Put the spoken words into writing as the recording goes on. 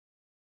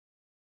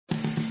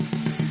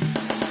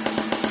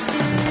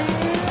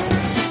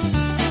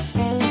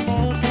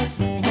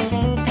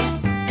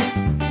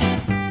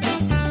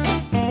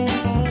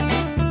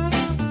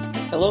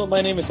Hello,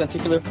 my name is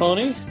Anticular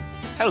Pony.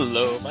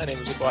 Hello, my name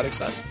is Aquatic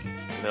Sun.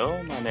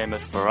 Hello, my name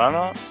is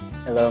Faurana.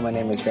 Hello, my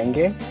name is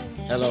Raingear.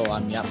 Hello,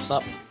 I'm Yap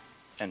Sap.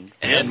 And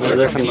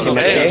we're from Team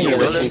Okey. You're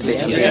listening to the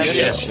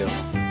MBS Show.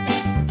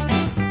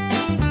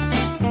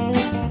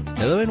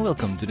 Hello and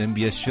welcome to the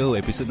MBS Show,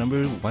 episode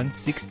number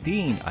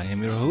 116. I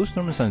am your host,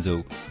 Norman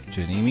Sanzo.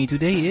 Joining me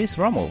today is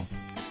Rommel.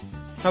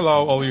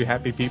 Hello, all you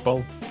happy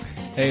people.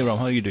 Hey, Rom,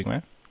 how are you doing,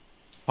 man?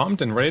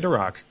 Pumped and ready to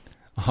rock.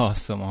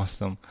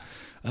 Awesome.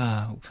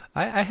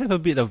 I have a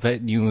bit of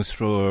bad news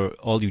for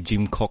all you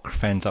Jim Cock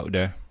fans out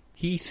there.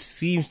 He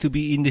seems to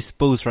be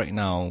indisposed right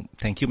now.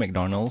 Thank you,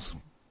 McDonald's.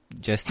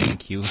 Just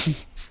thank you.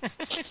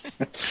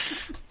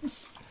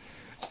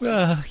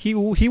 He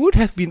would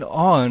have been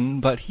on,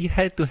 but he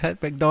had to head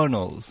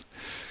McDonald's.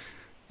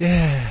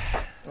 Yeah.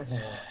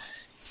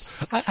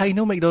 I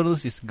know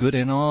McDonald's is good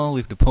and all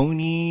with the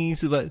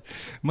ponies, but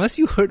must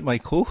you hurt my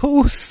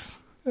co-host?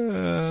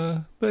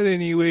 But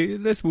anyway,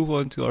 let's move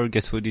on to our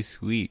guest for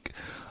this week.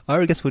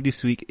 Our guest for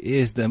this week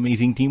is the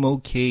amazing Team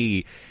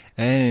Okey,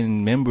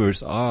 and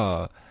members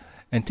are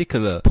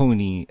Anticular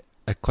Pony,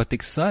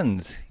 Aquatic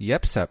Sun,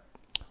 Yap Sap,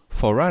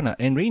 Faurana,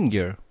 and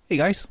Raingear. Hey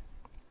guys.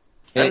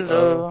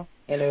 Hello.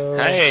 Hello.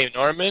 Hey,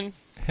 Norman.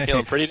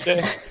 Feeling pretty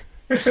today?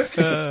 This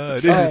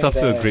is off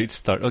to a great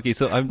start. Okay,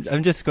 so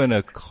I'm just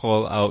gonna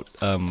call out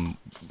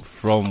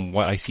from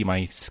what I see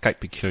my Skype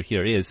picture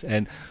here is,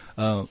 and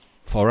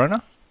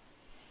Faurana?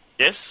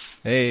 Yes.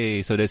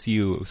 Hey, so that's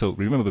you. So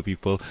remember,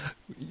 people,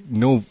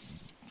 no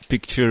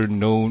picture,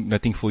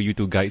 nothing for you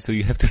to guide, so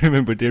you have to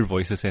remember their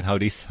voices and how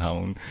they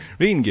sound.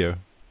 Raingear.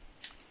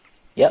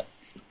 Yep.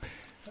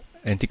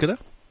 Anticular.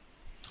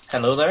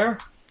 Hello there.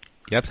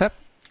 Yap Sap.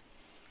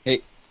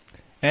 Hey.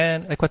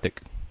 And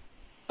Aquatic.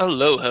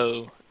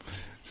 Aloha.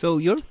 So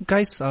your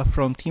guys are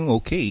from Team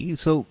Okey.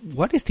 So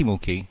what is Team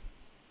Okey?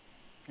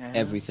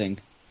 Everything.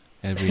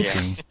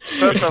 Everything.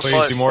 First of all,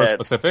 Please be more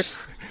specific.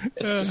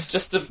 It's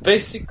just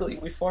basically,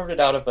 we formed it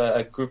out of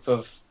a group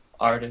of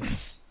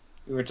artists.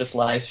 We were just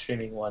live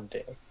streaming one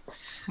day.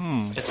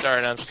 It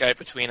started on Skype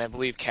between, I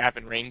believe, Cap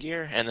and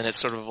Raingear, and then it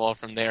sort of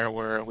evolved from there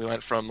where we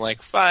went from like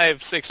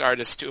 5-6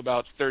 artists to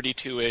about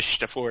 32-ish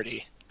to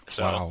 40.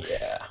 So, Wow.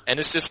 Yeah.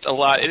 And it's just a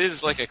lot. It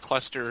is like a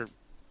cluster,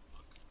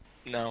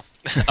 of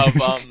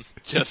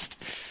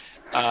just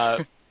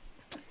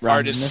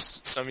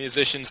artists, some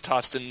musicians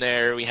tossed in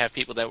there. We have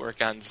people that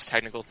work on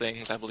technical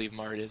things. I believe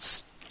Mart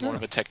is more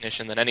of a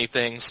technician than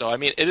anything. So, I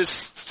mean, it is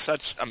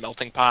such a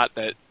melting pot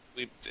that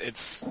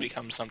it's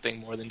become something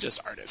more than just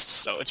artists.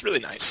 So it's really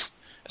nice,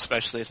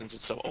 especially since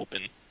it's so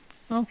open.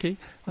 Okay.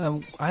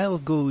 I'll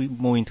go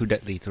more into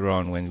that later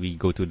on when we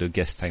go to the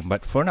guest time.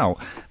 But for now,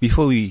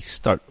 before we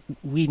start,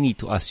 we need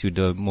to ask you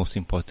the most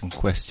important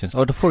questions,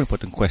 or the 4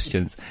 important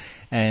questions.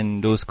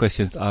 And those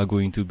questions are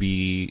going to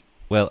be,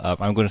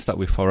 I'm going to start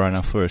with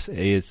Faurana first.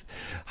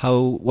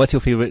 What's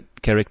your favorite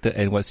character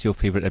and what's your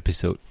favorite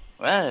episode?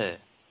 Well,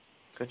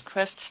 good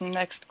question,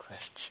 next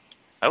question.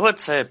 I would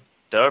say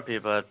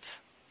Derpy, but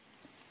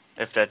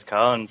if that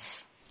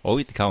counts. Oh,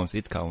 it counts.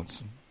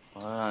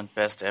 Well, and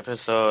best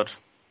episode.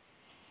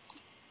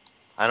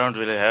 I don't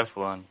really have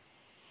one.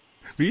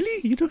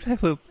 Really? You don't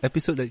have an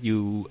episode that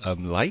you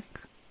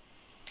like?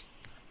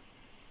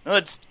 No,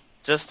 it's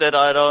just that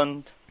I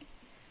don't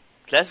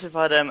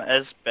classify them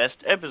as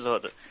best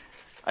episode.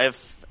 I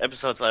have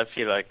episodes I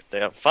feel like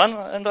they are fun,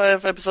 and I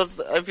have episodes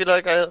I feel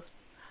like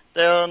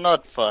they are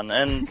not fun,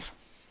 and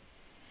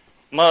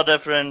more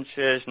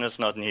differentiation is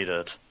not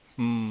needed.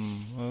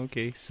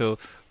 Okay. So,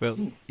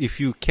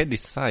 if you can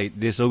decide,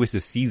 there's always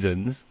the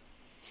seasons.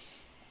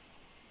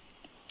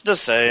 The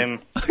same.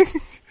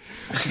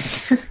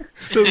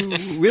 So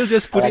we'll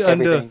just put it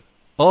under everything.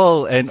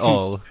 all and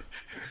all.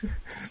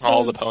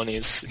 All the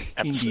ponies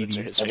episodes Indeed.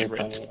 are his Every favorite.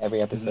 pony,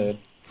 every episode.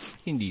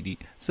 Indeed.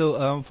 So,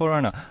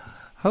 Faurana,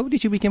 how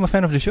did you become a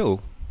fan of the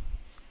show?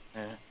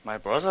 My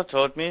brother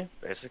told me,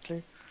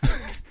 basically.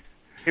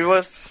 He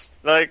was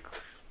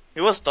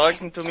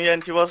talking to me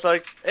and he was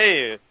like,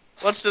 hey,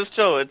 watch this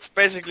show. It's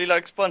basically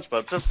like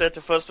SpongeBob, just that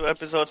the first 2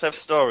 episodes have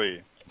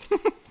story.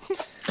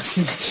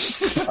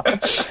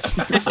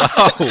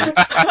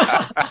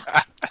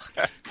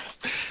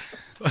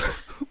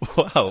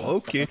 Wow,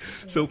 okay.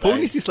 So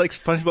ponies is like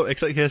SpongeBob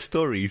except he has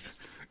stories.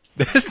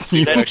 That's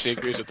He actually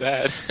agrees with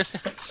that.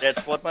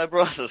 That's what my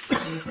brother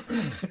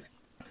said.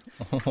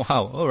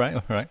 Wow,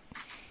 alright.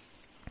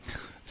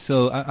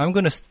 So I'm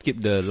going to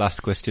skip the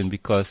last question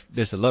because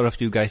there's a lot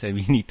of you guys and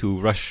we need to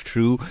rush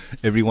through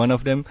every one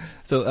of them.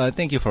 So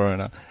thank you,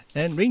 Faurana.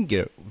 And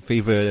Raingear,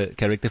 favorite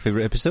character,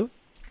 favorite episode?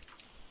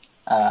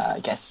 I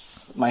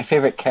guess my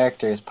favorite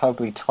character is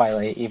probably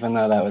Twilight, even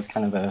though that was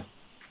kind of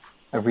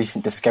a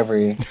recent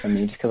discovery for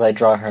me, just because I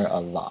draw her a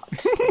lot.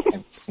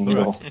 Every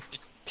single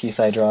piece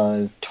I draw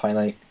is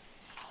Twilight.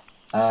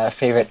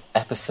 Favorite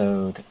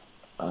episode?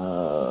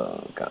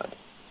 Oh, God.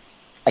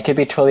 I could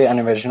be totally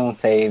unoriginal and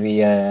say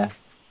the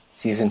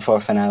season 4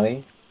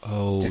 finale.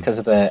 Oh. Just because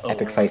of the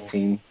epic fight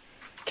scene.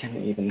 Can't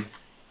even...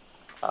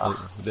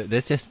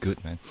 That's just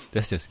good, man.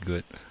 That's just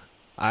good.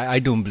 I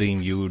don't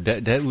blame you.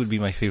 That would be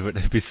my favorite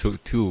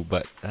episode too,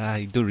 but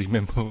I don't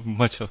remember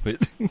much of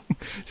it.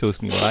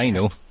 Shows me what I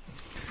know.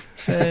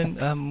 And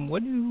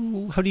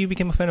how do you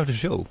become a fan of the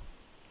show?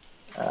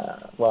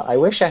 Well, I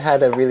wish I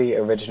had a really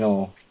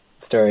original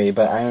story,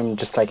 but I'm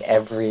just like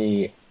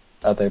every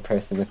other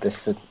person with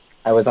this.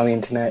 I was on the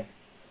internet.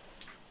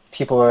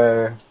 People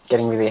were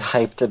getting really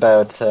hyped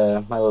about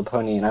My Little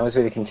Pony, and I was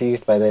really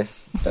confused by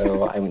this,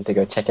 so I went to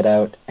go check it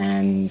out,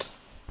 and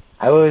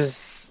I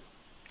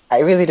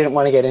really didn't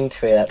want to get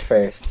into it at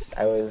first.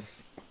 I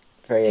was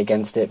very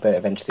against it, but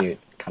eventually it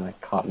kind of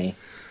caught me.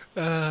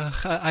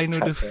 I know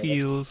the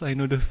feels. I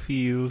know the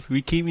feels.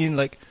 We came in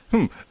like,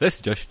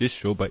 let's judge this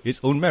show by its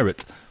own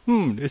merits.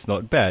 It's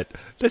not bad.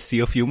 Let's see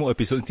a few more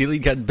episodes until it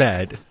got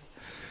bad.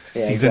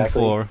 Yeah, Season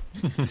exactly. 4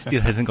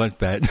 still hasn't gone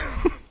bad.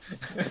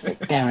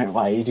 Damn it,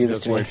 why you do this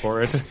Just to me? wait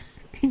for it.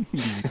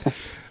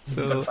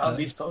 I found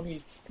these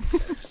ponies.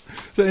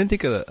 So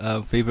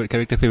Anticular, favorite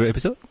character, favorite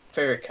episode?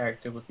 Favorite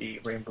character would be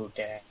Rainbow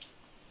Dash.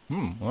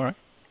 Alright.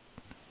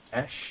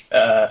 Dash.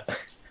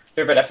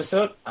 Favorite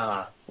episode?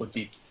 Would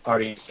be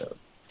Party episode.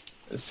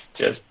 It's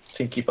just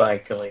Pinkie Pie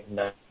going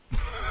nuts.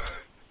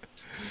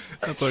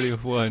 A party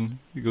of one,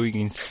 going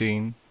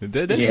insane.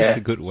 That's Yeah. a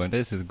good one.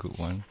 That's a good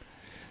one.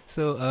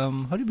 So, how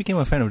did you become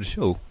a fan of the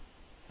show?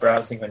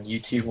 Browsing on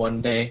YouTube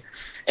one day,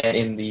 and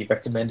in the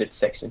recommended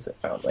sections, I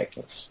found like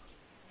this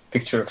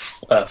picture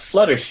of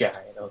Fluttershy,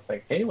 and I was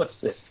like, "Hey, what's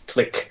this?"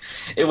 Click.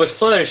 It was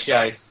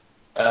Fluttershy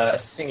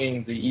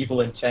singing the Evil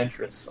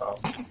Enchantress song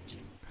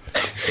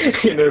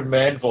in her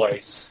man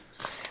voice.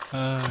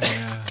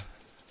 Yeah.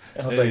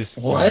 And I was That like, is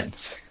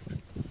 "What?"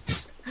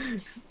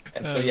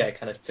 And so yeah, I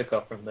kind of took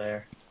off from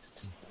there.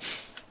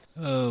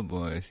 Oh,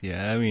 boys.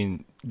 Yeah, I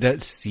mean,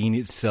 that scene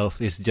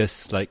itself is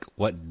just like,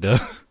 what the?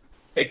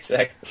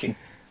 Exactly.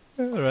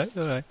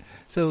 Alright.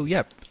 So,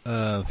 yeah,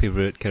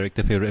 favorite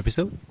character, favorite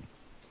episode?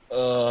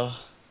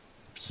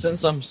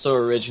 Since I'm so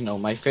original,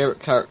 my favorite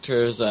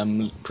character is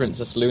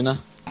Princess Luna.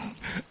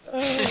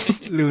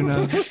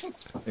 Luna.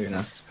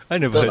 Luna. I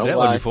never Don't heard know that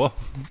why. one before.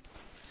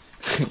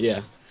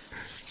 Yeah.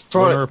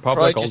 Lunar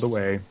Republic all just the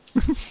way.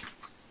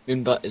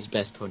 Moonbutt is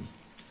best pony.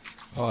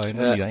 Oh, I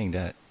know you're lying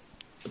that.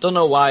 I don't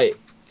know why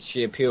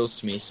she appeals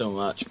to me so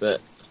much, but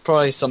it's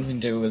probably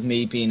something to do with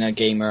me being a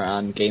gamer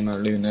and gamer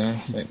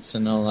Luna things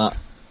and all that.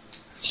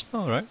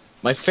 Alright.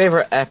 My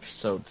favorite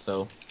episode,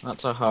 though,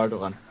 that's a hard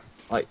one.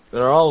 Like,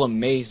 they're all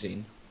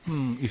amazing.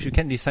 If you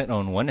can't decide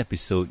on one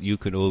episode, you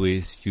could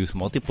always use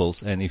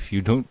multiples, and if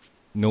you don't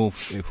know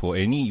for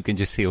any, you can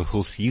just say a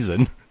whole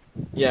season.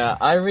 Yeah,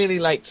 I really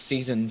liked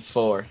season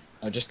 4.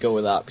 I'll just go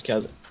with that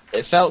because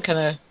it felt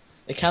it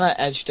kind of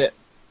edged it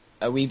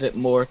a wee bit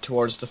more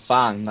towards the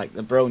fan, like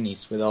the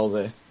bronies with all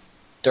the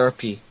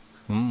derpy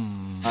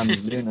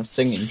and Luna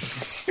singing.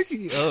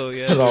 Oh,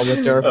 yeah. With all the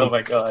derpy. Oh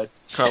my god.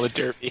 Call it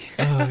derpy.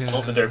 Oh, yeah.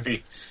 All the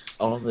derpy.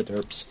 All the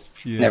derps.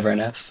 Yeah. Never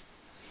enough.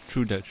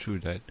 True that.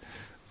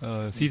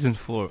 Season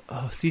 4.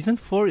 Oh, season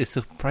 4 is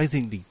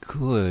surprisingly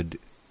good.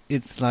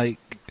 It's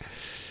like,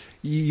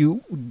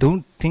 you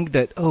don't think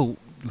that,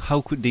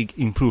 how could they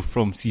improve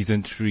from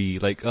season 3?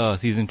 Like,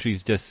 season 3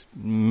 is just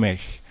meh.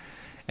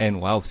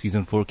 And wow,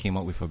 season 4 came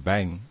out with a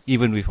bang.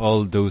 Even with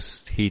all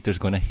those haters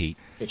gonna hate.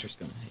 Haters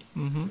gonna hate.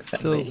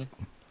 So,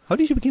 how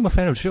did you become a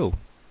fan of the show?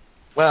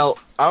 Well,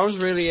 I was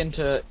really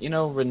into,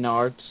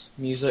 Renard's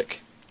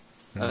music.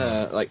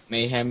 Like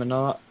Mayhem and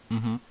all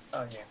that.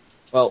 Oh yeah.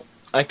 Well,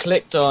 I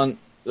clicked on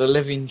the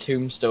Living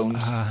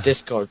Tombstones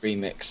Discord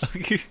remix.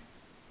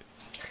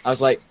 I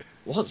was like,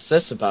 what's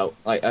this about?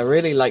 Like, I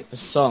really like the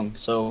song,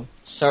 so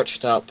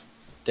searched up,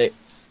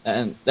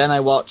 and then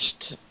I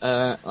watched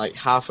like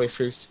halfway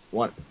through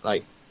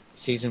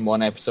season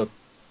 1, episode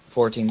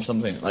 14,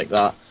 something like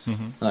that,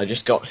 and I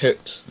just got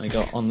hooked. I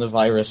got on the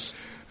virus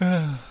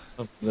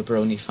of the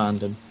brony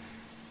fandom.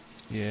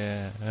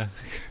 Yeah.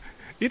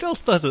 It all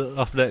started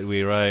off that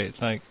way, right?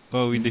 Like,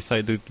 we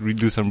decided to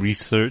do some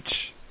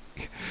research.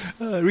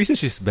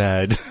 Research is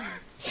bad.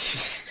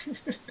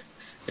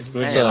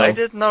 Hey, I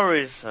did no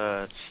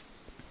research.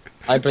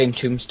 I blame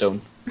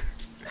Tombstone.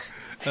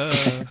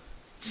 I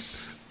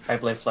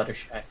blame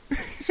Fluttershy.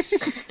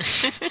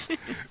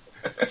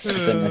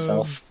 Than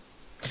myself.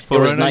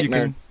 Faurana, you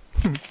can...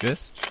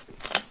 Yes?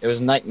 It was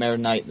Nightmare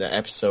Night, the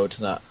episode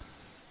that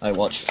I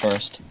watched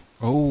first,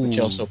 Oh. which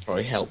also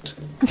probably helped.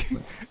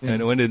 Yeah,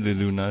 no wonder the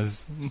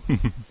Lunas.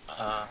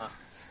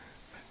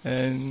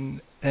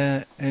 And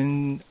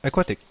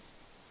Aquatic.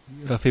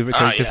 Favorite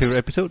character, yes. favorite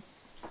episode?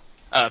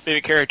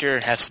 Favorite character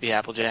has to be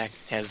Applejack.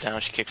 Hands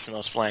down, she kicks the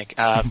most flank.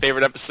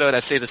 Favorite episode, I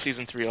say the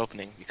season 3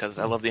 opening, because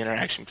I love the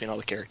interaction between all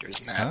the characters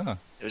in that.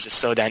 It was just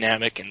so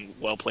dynamic and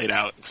well played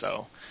out, and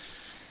so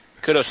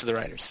kudos to the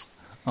writers.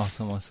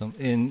 Awesome.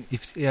 And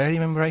if I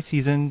remember right,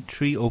 season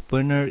 3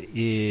 opener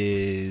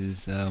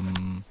is...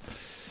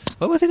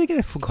 what was it again?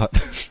 I forgot.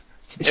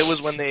 It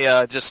was when they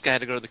just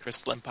had to go to the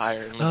Crystal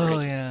Empire and liberate. Oh,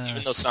 yeah.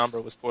 Even though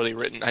Sombra was poorly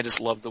written, I just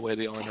loved the way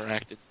they all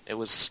interacted. It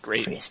was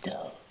great.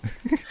 Crystal.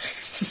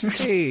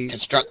 Hey.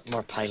 Construct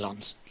more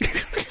pylons.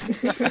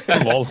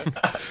 Lol.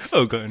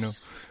 Oh god, no.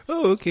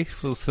 Oh, okay.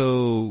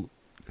 So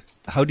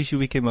how did you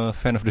become a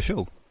fan of the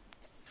show?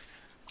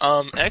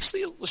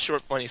 Actually, a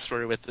short funny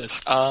story with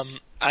this.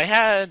 I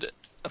had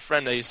a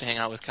friend I used to hang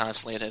out with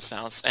constantly at his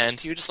house, and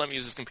he would just let me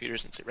use his computer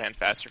since it ran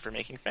faster for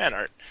making fan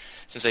art,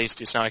 since I used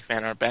to do Sonic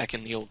fan art back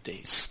in the old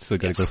days. So you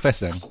gotta go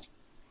fast then.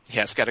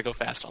 Yes, gotta go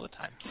fast all the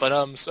time.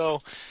 But,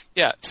 so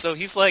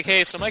he's like,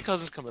 hey, so my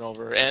cousin's coming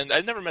over, and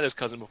I'd never met his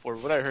cousin before,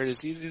 but what I heard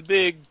is he's this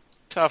big,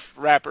 tough,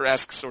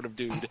 rapper-esque sort of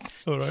dude.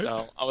 All right.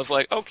 So I was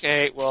like,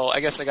 okay, well, I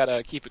guess I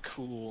gotta keep it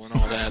cool and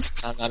all that,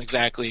 since I'm not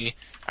exactly,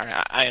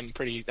 I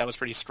was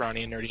pretty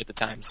scrawny and nerdy at the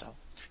time, so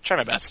try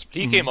my best. But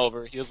he came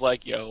over, he was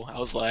like, yo, I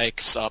was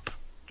like, sup,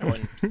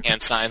 throwing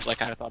hand signs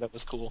like I thought it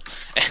was cool.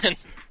 And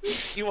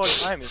he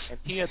walked by me, and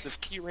he had this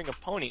key ring of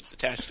ponies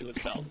attached to his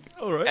belt.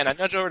 All right. And I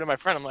nudged over to my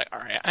friend, I'm like,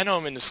 alright, I know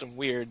I'm into some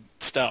weird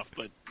stuff,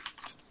 but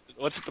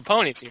what's with the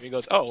pony team? He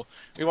goes, oh,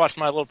 we watched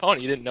My Little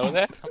Pony, you didn't know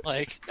that? I'm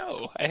like,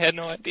 no, I had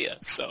no idea.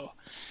 So,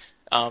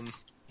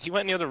 he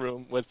went in the other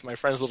room with my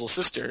friend's little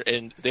sister,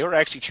 and they were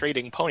actually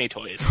trading pony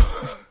toys.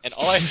 And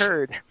all I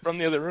heard from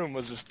the other room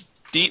was this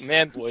deep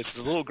man voice,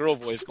 this little girl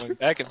voice going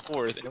back and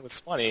forth, and it was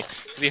funny,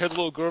 because he heard the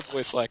little girl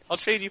voice like, I'll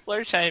trade you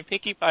Fluttershy and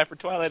Pinkie Pie for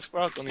Twilight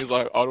Sparkle, and he's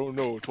like, I don't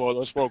know,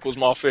 Twilight Sparkle's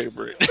my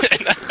favorite.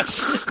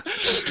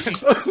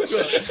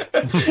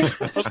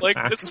 I was like,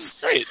 this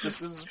is great,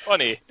 this is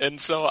funny. And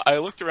so I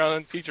looked around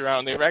and peeked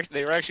around, and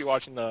they were actually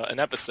watching an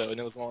episode, and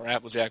it was one where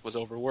Applejack was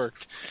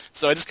overworked.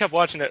 So I just kept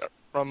watching it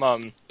from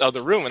the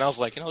other room, and I was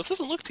like, this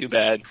doesn't look too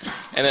bad.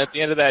 And at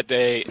the end of that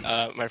day,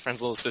 my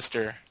friend's little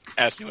sister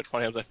asked me what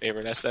pony was my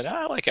favorite. I said,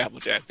 I like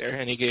Applejack there,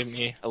 and he gave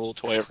me a little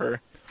toy of her.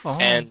 Aww.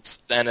 And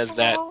then as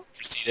that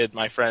proceeded,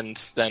 my friend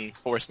then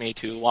forced me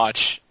to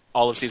watch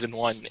all of season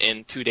 1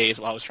 in 2 days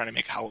while I was trying to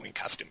make a Halloween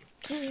costume.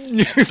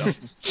 And so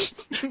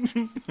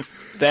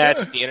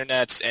that's the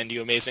internet and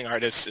you amazing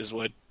artists is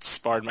what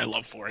sparred my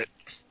love for it.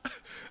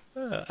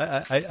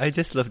 I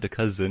just love the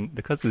cousin.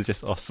 The cousin is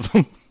just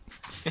awesome.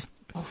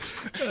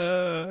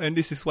 And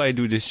this is why I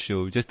do this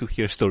show, just to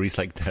hear stories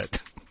like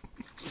that.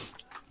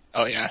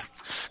 Oh yeah.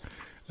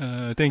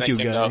 Thank you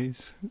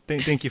guys.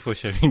 Thank you for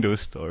sharing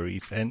those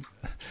stories. And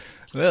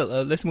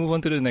well, let's move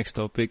on to the next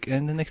topic.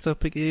 And the next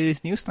topic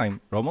is news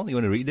time. Rommel, you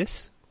want to read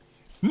this?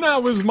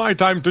 Now is my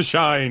time to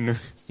shine.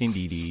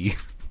 Indeedy.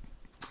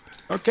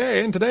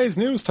 Okay, in today's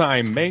news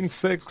time, Main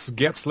 6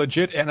 gets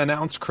legit and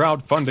announced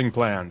crowdfunding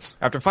plans.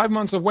 After 5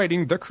 months of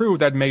waiting, the crew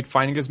that made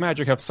Finding His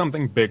Magic have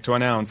something big to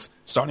announce.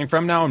 Starting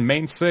from now,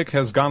 Main 6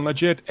 has gone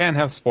legit and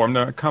has formed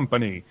a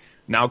company,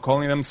 now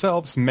calling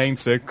themselves Main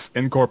 6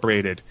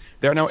 Incorporated.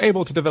 They are now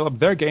able to develop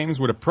their games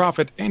with a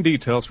profit, and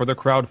details for the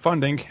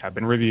crowdfunding have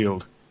been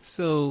revealed.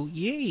 So,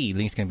 yay!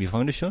 Links can be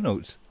found in the show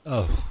notes.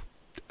 Oh,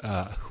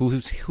 who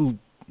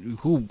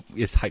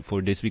is hyped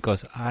for this?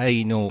 Because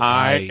I know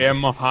I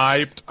am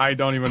hyped. I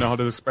don't even know how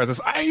to express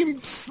this. I'm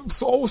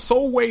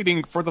so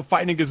waiting for the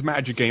Finding His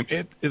Magic game.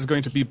 It is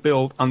going to be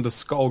built on the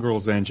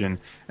Skullgirls engine,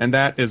 and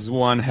that is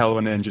one hell of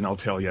an engine, I'll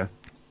tell you.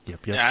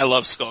 Yep. Yeah, I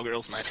love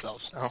Skullgirls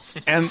myself. So.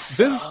 And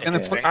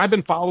it's like I've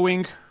been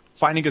following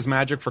Finding His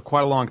Magic for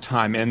quite a long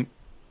time, and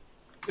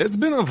it's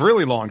been a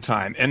really long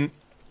time. And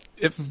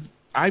if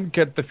I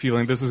get the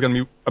feeling this is going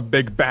to be a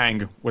big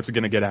bang, what's it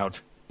going to get out?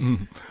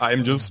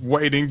 I'm just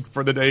waiting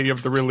for the day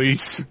of the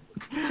release.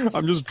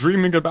 I'm just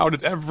dreaming about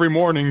it every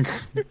morning.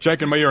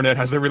 Checking my internet.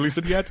 Has they released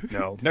it yet?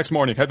 No. Next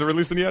morning. Have they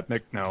released it yet?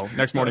 No.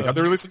 Next morning. Have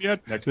they released it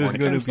yet? Next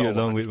morning. There's going to be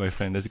a long wait, my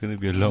friend. There's going to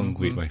be a long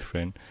wait, my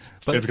friend.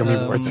 But it's going to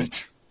be worth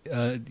it.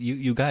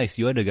 You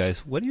other guys,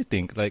 what do you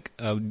think? Like,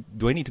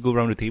 do I need to go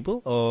around the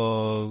table,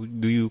 or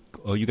you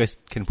guys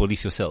can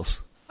police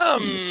yourselves?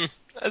 I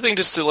think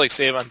just to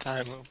save on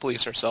time, we'll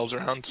police ourselves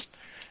around.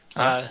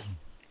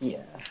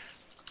 Yeah.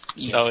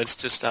 So it's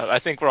just, I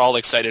think we're all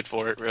excited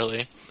for it,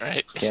 really,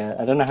 right? Yeah,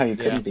 I don't know how you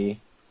couldn't be.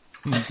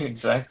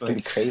 Exactly.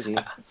 Pretty crazy.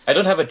 I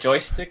don't have a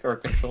joystick or a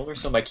controller,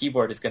 so my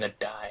keyboard is gonna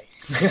die.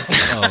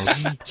 Oh,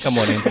 come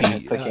on,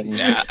 MP.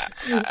 Yeah,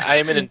 I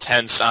am an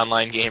intense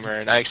online gamer,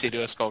 and I actually do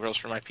have Skullgirls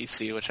for my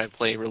PC, which I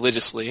play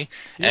religiously.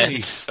 Yay.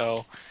 And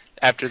so,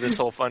 after this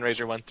whole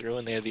fundraiser went through,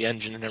 and they had the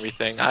engine and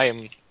everything, I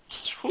am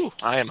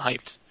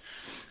hyped.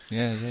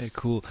 Yeah,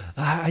 cool.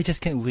 I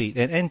just can't wait.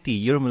 And NT,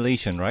 you're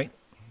Malaysian, right?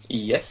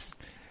 Yes.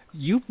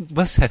 You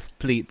must have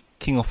played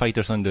King of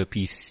Fighters on the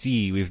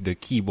PC with the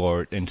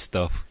keyboard and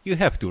stuff. You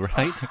have to,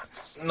 right?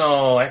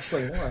 No,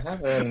 actually, no, I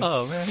haven't.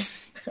 Oh,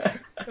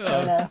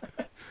 man.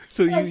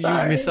 So you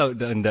miss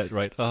out on that,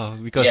 right? Oh,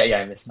 because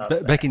yeah, I missed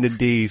out. Back in the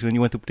days when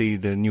you want to play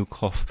the new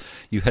KOF,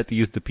 you had to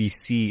use the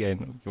PC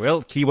and,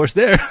 well, keyboard's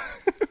there.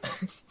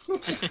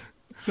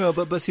 No,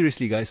 but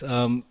seriously, guys,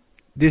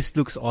 this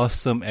looks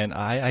awesome, and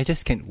I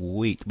just can't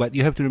wait. But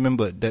you have to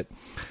remember that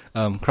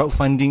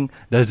crowdfunding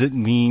doesn't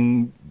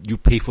mean you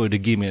pay for the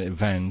game in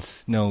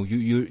advance. No,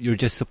 you're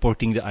just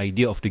supporting the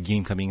idea of the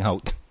game coming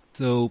out.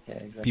 So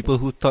people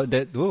who thought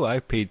that, I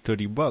paid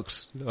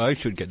 $30, I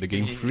should get the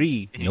game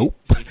free. Nope,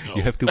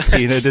 you have to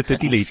pay another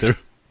 30 later.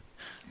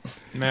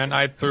 Man,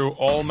 I threw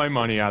all my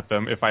money at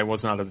them if I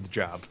was not at the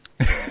job.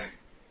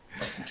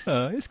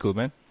 It's cool,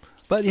 man.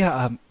 But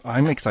yeah,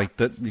 I'm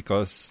excited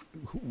because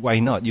why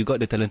not? You got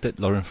the talented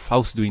Lauren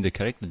Faust doing the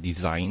character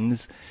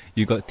designs.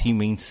 You got Team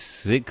Main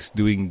 6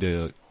 doing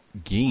the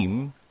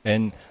game.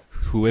 And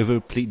whoever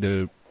played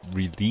the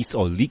release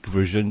or leak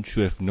version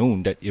should have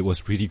known that it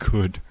was really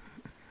good.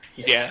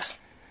 Yes.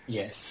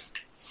 Yes.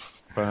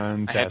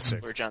 Fantastic. I had to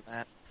splurge on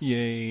that.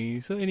 Yay.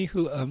 So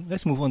anywho,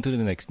 let's move on to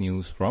the next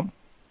news. Rom?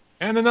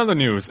 And in other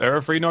news,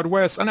 Everfree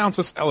Northwest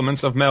announces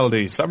Elements of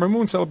Melody, Summer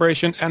Moon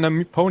Celebration, and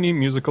a Pony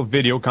musical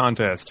video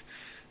contest.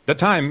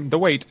 The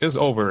wait is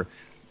over.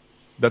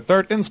 The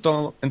third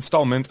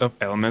installment of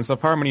Elements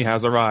of Harmony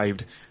has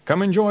arrived.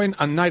 Come and join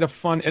a night of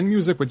fun and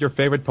music with your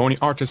favorite pony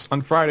artists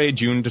on Friday,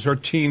 June the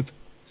 13th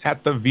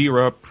at the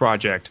Vera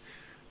Project.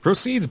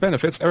 Proceeds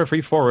benefits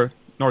Everfree for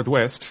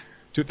Northwest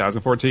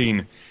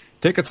 2014.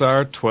 Tickets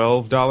are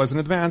 $12 in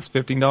advance,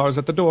 $15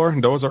 at the door.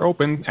 Those are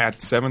open at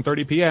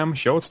 7:30 p.m.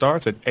 Show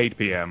starts at 8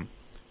 p.m.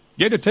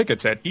 Get your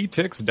tickets at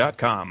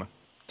etix.com.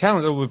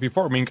 Talent that will be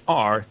performing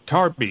are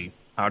Tarby,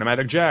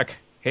 Automatic Jack,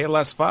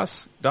 Haylas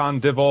Fuss, Don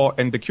Devol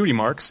and the Cutie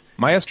Marks,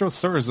 Maestro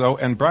Surzo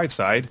and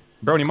Brightside,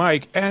 Brony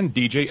Mike, and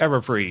DJ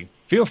Everfree.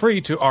 Feel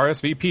free to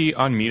RSVP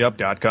on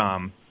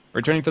meetup.com.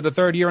 Returning to the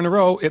third year in a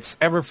row, it's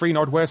Everfree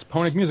Northwest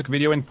Pony Music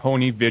Video and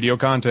Pony Video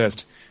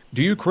Contest.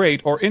 Do you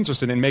create or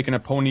interested in making a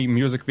pony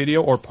music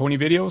video or pony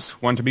videos?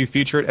 Want to be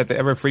featured at the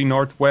Everfree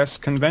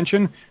Northwest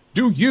Convention?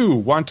 Do you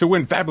want to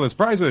win fabulous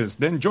prizes?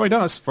 Then join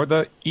us for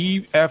the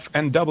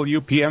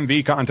EF&W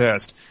PMV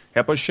contest.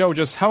 Help us show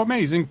just how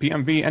amazing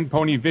PMV and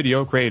pony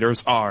video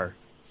creators are.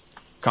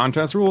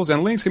 Contest rules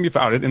and links can be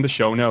found in the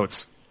show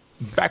notes.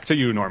 Back to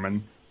you,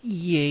 Norman.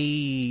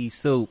 Yay!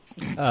 So,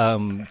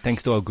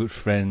 thanks to our good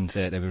friends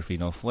at Everfree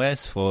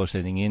Northwest for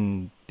sending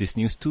in this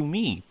news to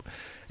me.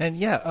 And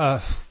yeah,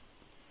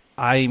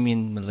 I'm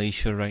in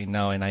Malaysia right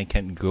now and I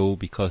can't go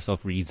because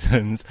of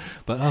reasons.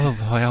 But oh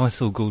boy,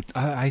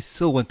 I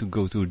so want to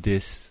go to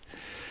this.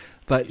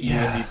 But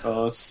yeah,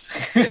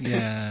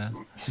 yeah.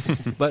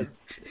 But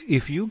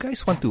if you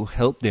guys want to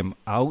help them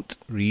out,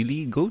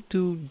 really go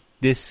to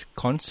this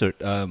concert,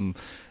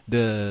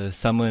 the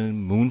Summer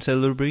Moon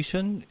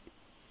Celebration.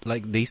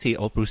 Like they say,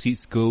 all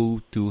proceeds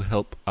go to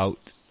help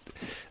out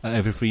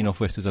Everfree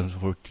Northwest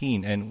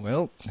 2014, and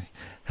well,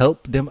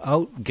 help them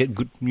out, get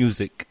good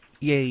music.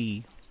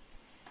 Yay!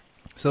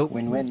 So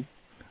win-win.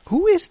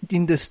 Who is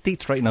in the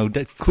States right now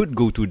that could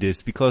go to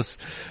this? Because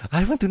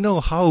I want to know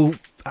how.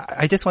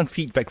 I just want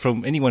feedback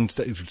from anyone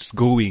that's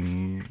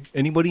going.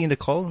 Anybody in the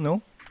call?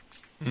 No?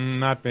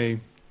 Not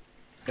me.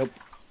 Nope.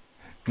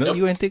 Not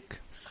you,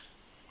 Antic?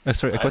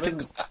 Sorry,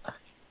 Aquatic?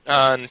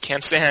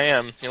 Can't say I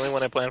am. The only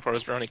one I planned for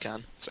was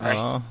BronyCon. Sorry.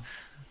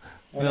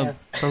 Well,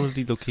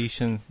 probably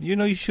locations. You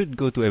know, you should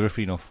go to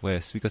Everfree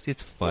Northwest because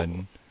it's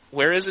fun.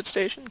 Where is it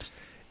stationed?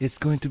 It's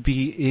going to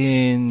be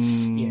in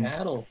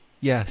Seattle.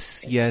 Yeah,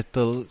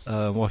 Seattle,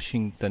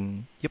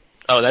 Washington. Yep.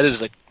 Oh, that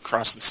is like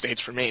across the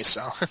states for me,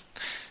 so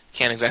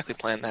can't exactly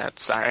plan that.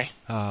 Sorry.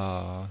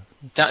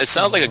 It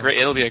sounds like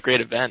it'll be a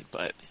great event,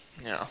 but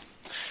you know.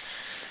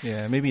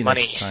 Yeah, maybe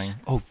money. Next time.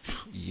 Oh,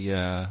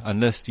 yeah.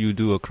 Unless you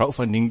do a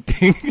crowdfunding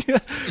thing.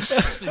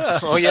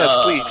 Oh yes,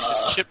 please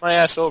just ship my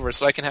ass over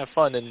so I can have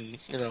fun and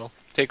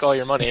take all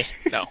your money.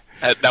 No,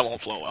 that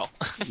won't flow well.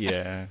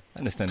 Yeah,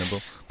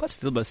 understandable. But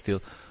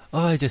still.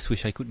 Oh, I just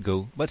wish I could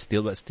go. But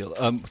still.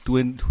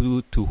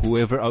 To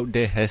whoever out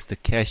there has the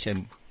cash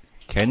and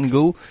can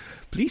go,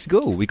 please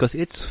go because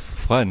it's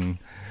fun.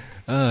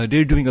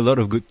 They're doing a lot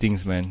of good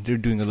things, man. They're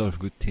doing a lot of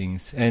good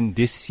things. And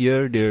this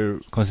year, they're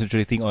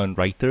concentrating on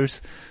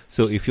writers.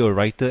 So if you're a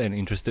writer and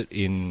interested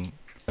in,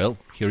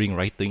 hearing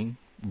writing,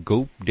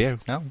 go there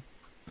now.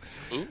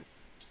 Ooh.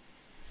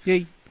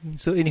 Yay.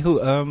 So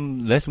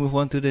anywho, let's move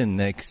on to the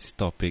next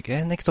topic.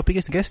 And next topic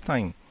is guest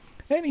time.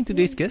 And in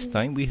today's guest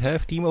time, we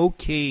have Team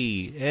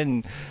Okey.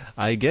 And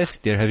I guess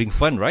they're having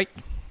fun, right?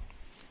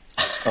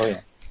 Oh, yeah.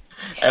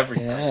 Every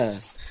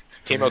time.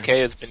 Team Okey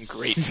has been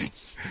great.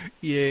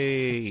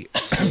 Yay.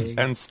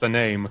 Hence the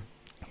name.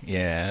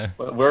 Yeah.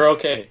 But we're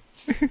okay.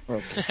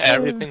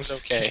 Everything's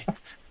okay.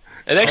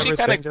 It actually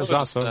kind of Everything goes is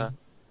awesome.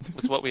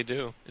 with what we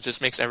do. It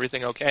just makes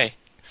everything okay.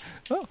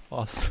 Oh,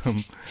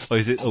 awesome. Or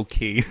is it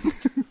okay?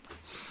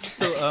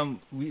 So,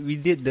 we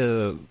did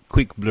the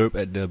quick blurb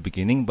at the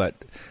beginning, but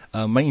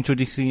mind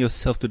introducing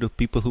yourself to the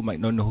people who might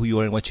not know who you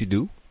are and what you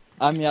do?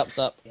 I'm Yap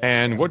Sap.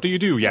 And what do you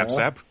do, Yap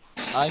Sap?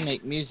 I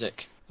make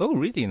music. Oh,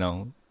 really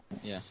now?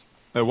 Yeah.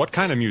 What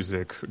kind of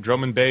music?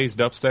 Drum and bass,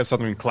 dubstep,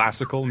 something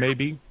classical,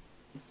 maybe?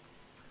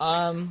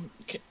 Kind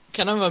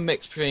of a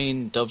mix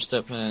between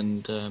dubstep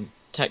and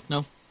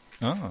techno.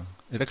 Ah,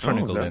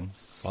 electronical then.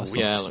 Awesome.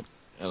 Yeah,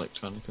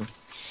 electronical.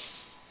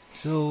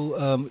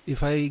 So,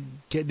 if I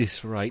get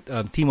this right,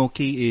 Team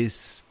Okey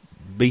is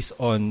based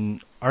on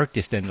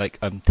artists and like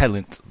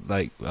talent,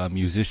 like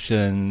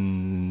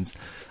musicians,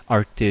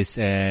 artists,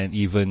 and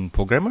even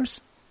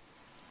programmers.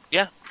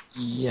 Yeah.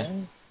 Yeah.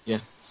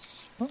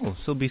 Oh,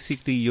 so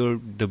basically you're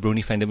the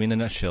Brony fandom in a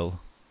nutshell.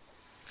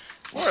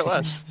 More or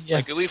less. Yeah.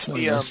 Like at least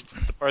the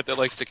part that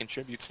likes to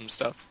contribute some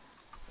stuff.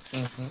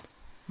 Mm-hmm.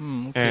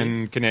 Okay.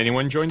 And can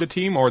anyone join the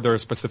team, or are there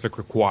specific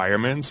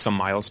requirements, some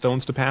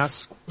milestones to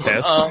pass,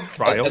 tests,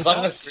 trials? As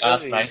long as you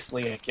ask Really.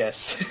 nicely, I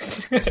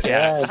guess.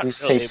 Yeah, not do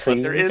say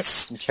really, but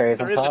please. Cherry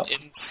there on is an top.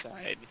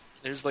 inside.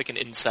 There's like an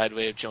inside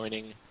way of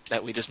joining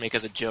that we just make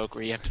as a joke,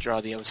 where you have to draw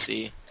the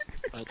OC.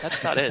 But that's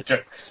about it.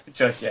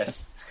 Just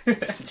yes.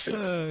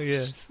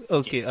 Yes.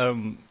 Okay.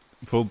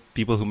 For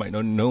people who might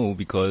not know,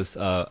 because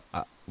on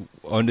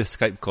the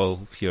Skype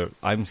call here,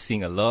 I'm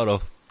seeing a lot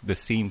of the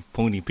same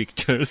pony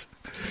pictures.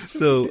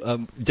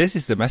 So, Jess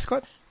is the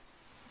mascot.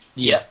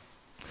 Yeah.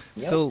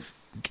 Yep. So,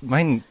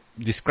 mind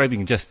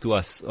describing just to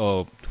us,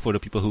 or for the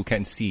people who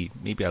can't see?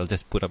 Maybe I'll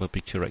just put up a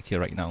picture right here,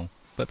 right now.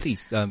 But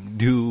please,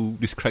 do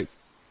describe.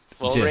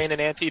 Well, Jess. Rain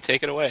and Auntie,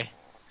 take it away.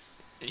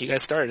 You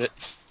guys started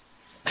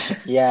it.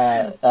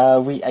 Yeah,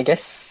 I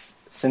guess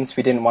since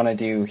we didn't want to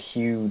do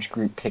huge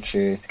group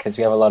pictures because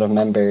we have a lot of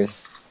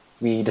members,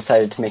 we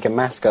decided to make a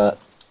mascot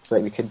so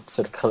that we could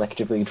sort of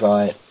collectively draw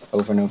it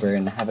over and over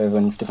and have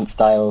everyone's different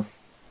styles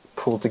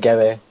pulled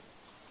together.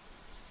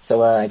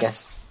 So I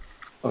guess,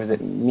 what was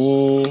it,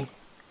 me,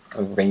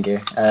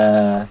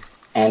 Raingear,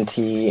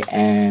 Auntie,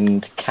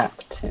 and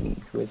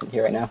Captain, who isn't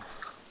here right now.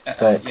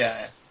 But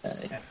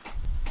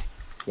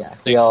yeah,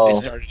 we all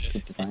started it.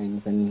 did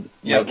designs and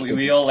Yeah, Mike did-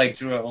 we all like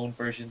drew our own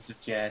versions of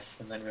Jess,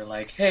 and then we were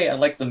like, hey, I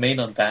like the mane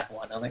on that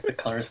one, I like the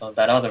colors on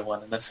that other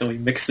one, and then so we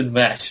mixed and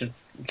matched and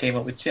came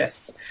up with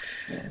Jess.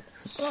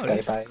 Oh,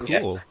 that's Skype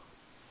eyes. cool.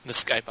 The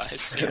Skype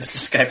eyes. Yeah,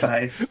 it's the Skype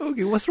eyes.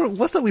 Okay, what's wrong?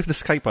 What's up with the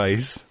Skype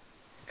eyes?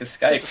 Because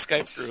It's a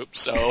Skype, Skype group,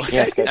 so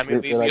Yeah, Skype I mean,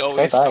 group, we we're like,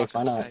 always Skype talk eyes, why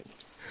on not? Skype.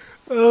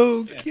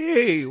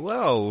 Okay,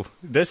 wow.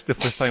 That's the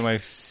first time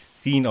I've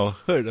seen or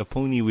heard a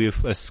pony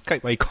with a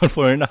Skype icon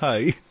for an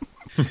eye.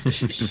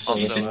 Also,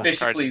 it's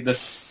basically cards. the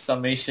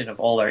summation of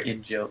all our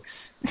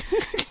in-jokes.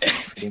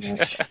 Pretty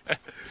much.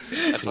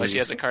 That's why she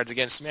has a Cards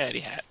Against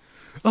Humanity hat.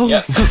 Oh,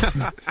 Yep.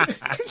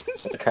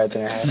 Put the cards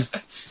in her head.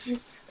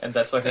 And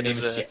that's why her name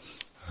is is a-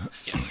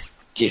 Jess.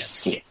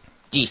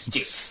 Yes.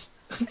 Jess.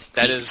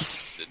 That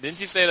is. Didn't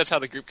you say that's how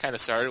the group kind of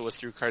started? Was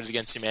through Cards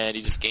Against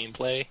Humanity, just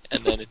gameplay,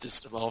 and then it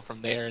just evolved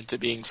from there into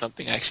being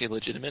something actually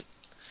legitimate.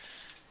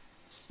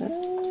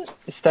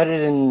 It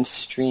started in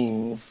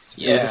streams.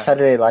 It was a Yeah.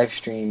 Saturday live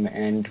stream,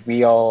 and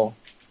we all,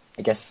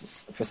 I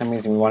guess, for some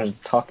reason, we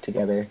wanted to talk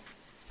together.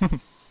 So,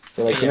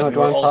 like, Yeah, you know what, we do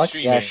were you want all to talk?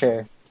 streaming. Yeah,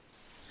 sure.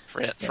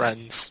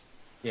 Friends.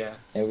 Yeah.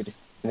 Yeah,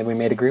 and then we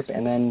made a group,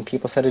 and then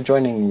people started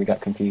joining, and we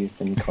got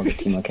confused, and we called it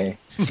Team Okey.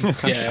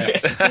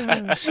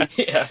 Yeah.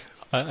 Yeah.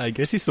 I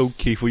guess it's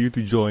okay for you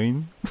to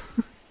join.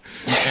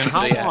 And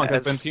how Yeah, long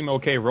has it's- been Team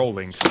OK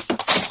rolling?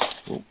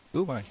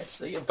 Oh my. I'd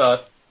say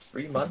about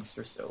 3 months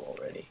or so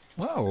already.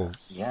 Wow.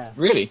 Yeah.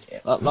 Really? Yeah.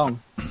 That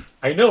long?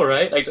 I know,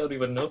 right? I don't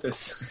even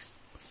notice.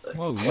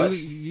 Wow, What?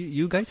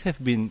 you guys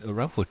have been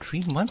around for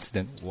 3 months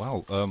then.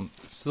 Wow.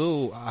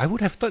 So I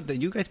would have thought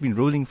that you guys been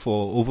rolling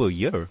for over a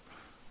year.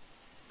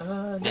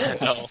 No.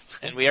 No,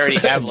 and we already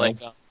have like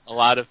a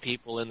lot of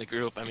people in the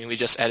group. I mean, we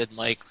just added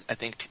Mike, I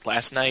think,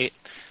 last night.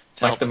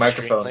 To Mike help the us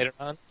stream microphone. later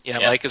on. Yeah,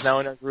 Yeah. Mike is now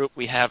in our group.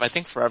 We have, I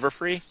think,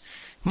 Everfree.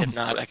 If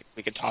not,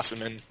 we could toss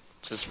him in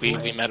since we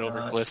met over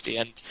Callisti.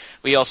 And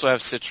we also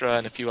have Citra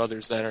and a few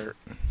others that are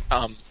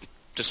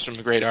just some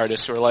great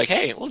artists who are like,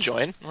 hey, we'll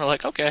join. And we're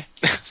like, okay.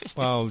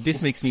 Wow,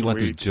 this makes me want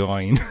to Sweet.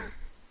 join.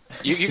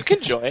 You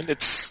can join.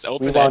 It's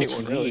open We to want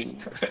anyone, you. really.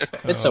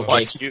 It's We okay.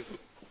 want you.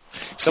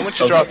 Someone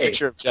should draw a Okay.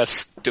 picture of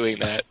just doing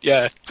that.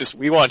 Yeah, just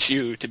we want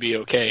you to be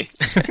okay.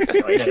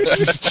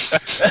 Yes.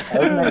 That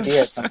was an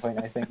idea at some point,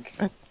 I think.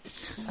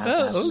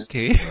 Oh,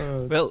 okay.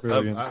 Well,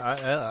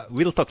 brilliant.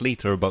 we'll talk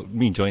later about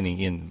me joining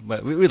in.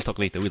 But we'll talk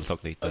later. We'll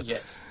talk later. Oh,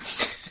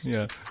 yes.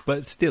 Yeah,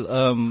 but still,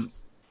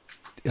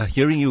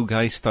 hearing you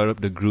guys start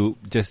up the group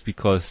just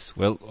because,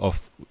 well,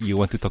 of you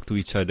want to talk to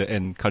each other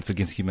and Cards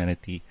Against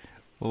Humanity.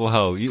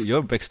 Wow,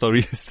 your backstory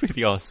is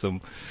really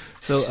awesome.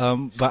 So,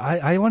 but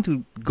I want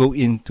to go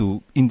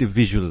into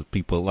individual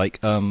people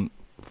like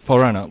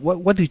Faurana.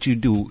 What did you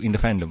do in the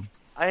fandom?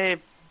 I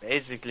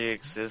basically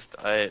exist.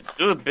 I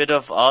do a bit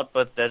of art,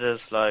 but that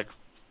is like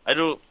I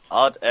do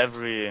art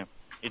every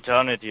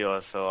eternity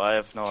or so. I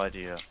have no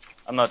idea.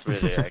 I'm not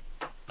really.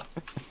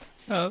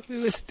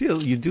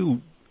 Still, you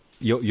do.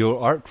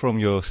 Your art from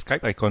your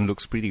Skype icon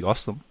looks pretty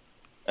awesome.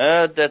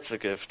 That's a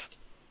gift.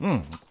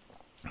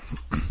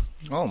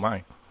 Oh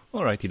my.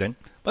 Alrighty then.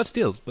 But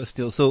still.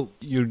 So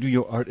you do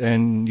your art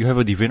and you have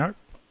a DeviantArt?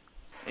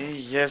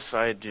 Yes,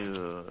 I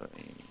do.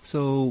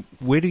 So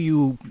where do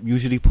you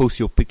usually post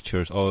your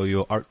pictures or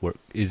your artwork?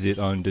 Is it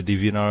on the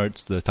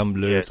DeviantArts, the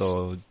Tumblrs, Yes.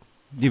 or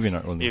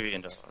DeviantArt only?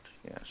 DeviantArt,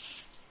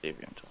 yes,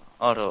 DeviantArt.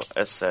 Although,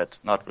 as said,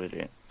 not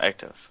really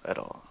active at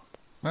all.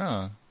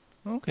 Ah,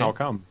 okay. How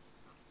come?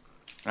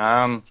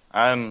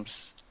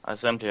 I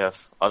simply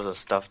have other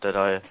stuff that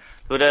I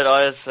do that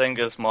I think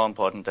is more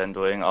important than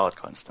doing art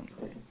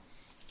constantly.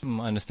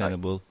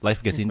 Understandable.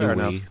 Life gets in the Fair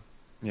way. enough.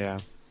 Yeah.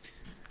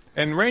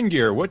 And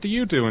Raingear, what do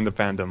you do in the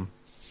fandom?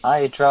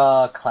 I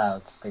draw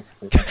clouds,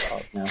 basically. That's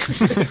all. No.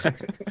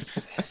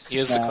 He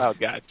is the No. cloud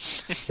god.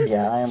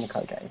 Yeah, I am a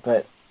cloud guy.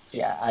 But,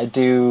 yeah, I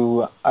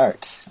do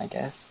art, I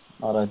guess.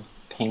 A lot of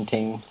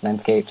painting,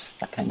 landscapes,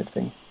 that kind of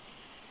thing.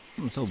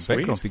 So Sweet.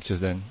 background pictures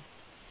then.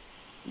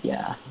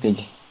 Yeah,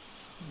 big,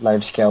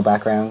 large-scale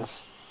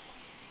backgrounds.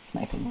 It's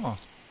my thing. Oh.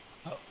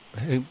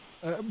 Hey,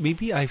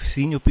 maybe I've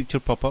seen your picture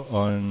pop up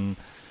on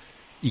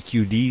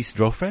EQD's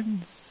Draw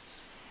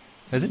Friends.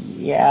 Has it?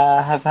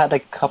 Yeah, I've had a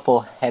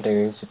couple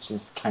headers, which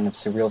is kind of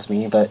surreal to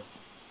me, but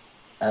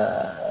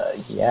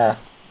yeah.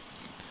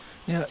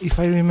 Yeah, if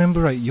I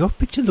remember right, your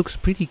picture looks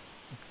pretty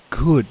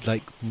good,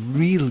 like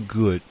real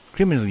good,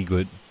 criminally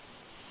good.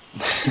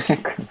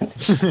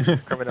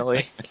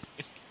 Criminally.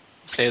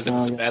 Say as if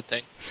it's a bad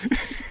thing.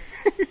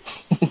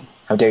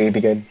 How dare you be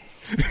good?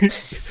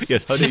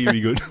 Yes, how dare you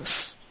be good?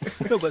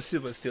 No, but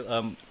still,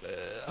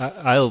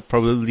 I'll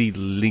probably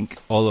link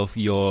all of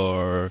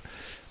your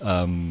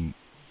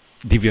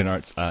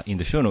DeviantArts in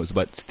the show notes.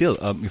 But still,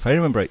 if I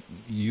remember right,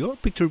 your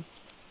picture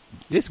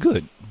is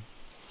good.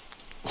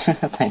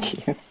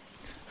 Thank you.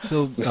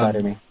 So You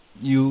flatter me.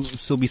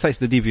 So besides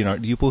the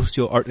DeviantArt, do you post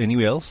your art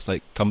anywhere else,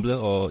 like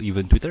Tumblr or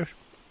even Twitter?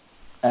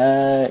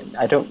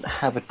 I don't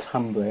have a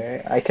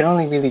Tumblr. I can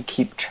only really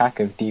keep track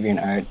of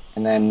DeviantArt,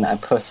 and then I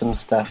post some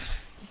stuff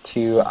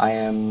to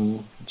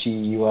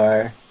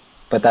IMGUR,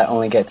 but that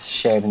only gets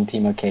shared in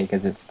Team Okey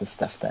because it's the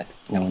stuff that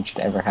no one should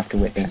ever have to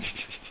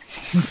witness.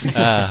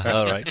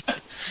 All right.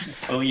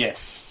 Oh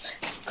yes.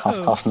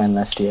 Cough, cough, man,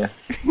 lest you.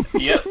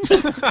 Yep.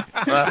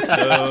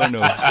 No.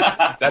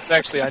 That's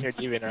actually on your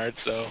DeviantArt,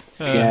 so...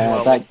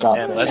 Yeah, that got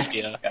and there.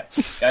 Lestia.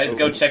 Guys,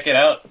 go check it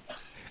out.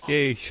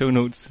 Yay, show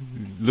notes.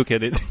 Look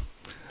at it.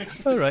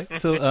 All right.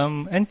 So,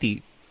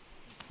 Anti,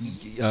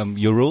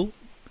 your role?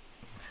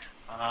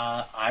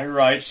 I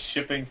ride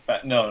shipping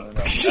No.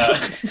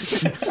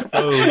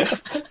 Oh.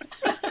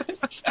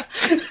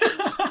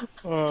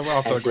 Oh, we're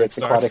off to a Actually, great it's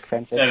start. aquatic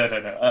friendship.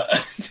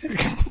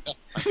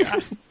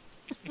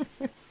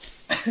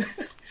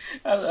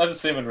 I'm the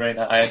same with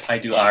Raina. I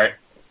do art,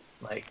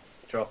 like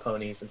draw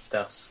ponies and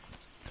stuff.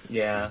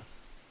 Yeah.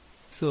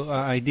 So,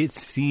 I did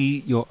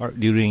see your art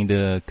during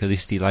the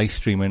Callisti live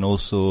stream and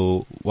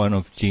also one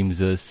of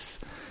James's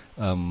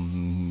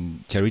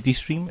charity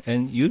stream,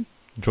 and you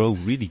draw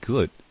really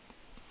good.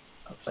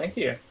 Oh, thank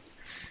you.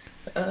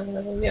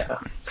 Yeah.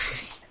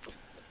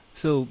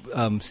 So,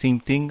 same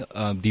thing,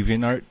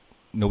 DeviantArt,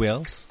 nowhere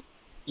else?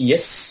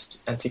 Yes,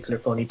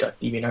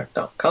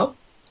 anticularpony.deviantart.com.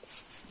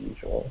 It's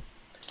usual.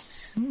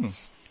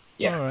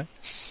 Yeah. All right.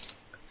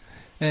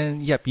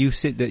 And, yep, you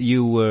said that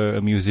you were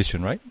a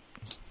musician, right?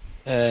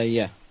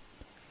 Yeah.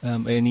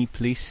 Any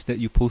place that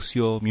you post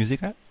your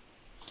music at?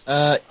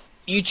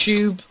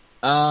 YouTube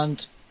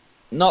and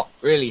not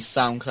really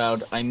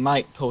SoundCloud. I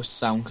might post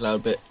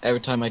SoundCloud, but every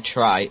time I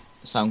try,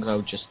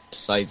 SoundCloud just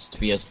decides to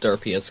be as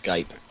derpy as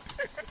Skype.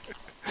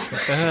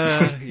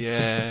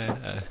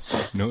 Yeah.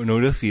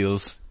 No the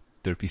feels.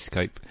 Derpy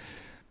Skype.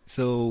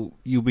 So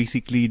you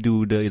basically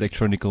do the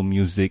electronical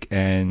music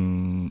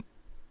and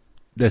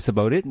that's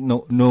about it?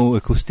 No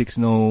acoustics,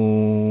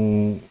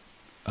 no...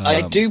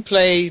 I do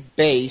play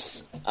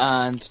bass,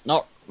 and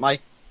my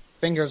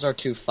fingers are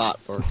too fat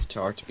for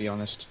guitar, to be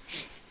honest.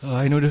 Oh,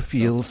 I know the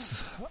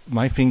feels.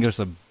 My fingers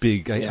are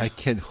big. Yeah. I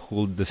can't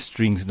hold the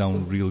strings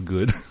down real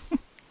good.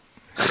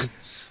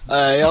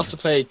 I also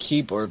play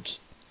keyboard,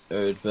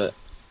 but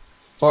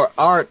for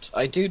art,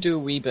 I do a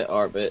wee bit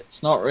art, but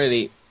it's not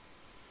really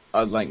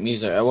like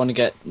music. I want to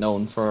get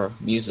known for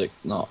music,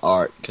 not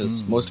art,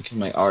 because most of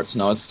my art's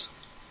not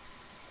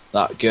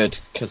that good,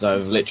 because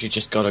I've literally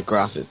just got a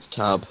graphics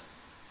tab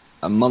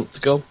a month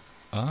ago.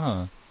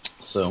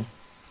 So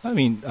I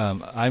mean,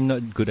 I'm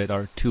not good at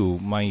art too.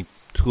 My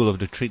tool of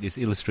the trade is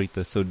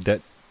Illustrator, so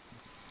that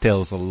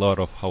tells a lot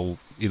of how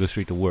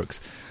Illustrator works.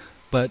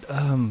 But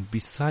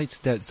besides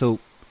that, so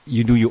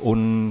you do your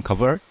own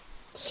cover art?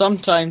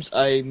 sometimes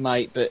I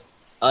might, but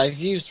I've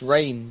used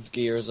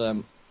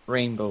Raingear's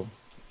Rainbow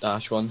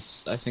Dash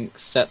once. I think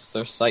sets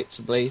their sights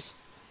ablaze.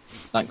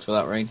 Thanks for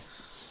that, Rain.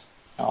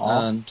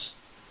 Aww. And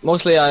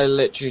mostly I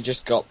literally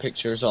just got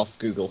pictures off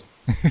Google.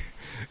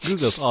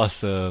 Google's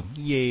awesome.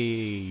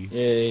 Yay.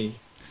 Yay.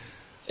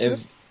 If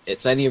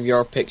it's any of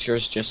your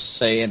pictures, just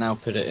say and I'll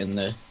put it in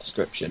the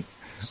description.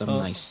 So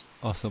nice.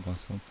 Awesome.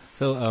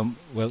 So,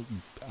 well,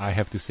 I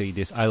have to say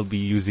this. I'll be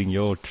using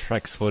your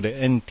tracks for the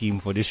end team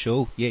for this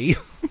show. Yay.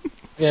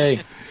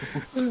 Yay.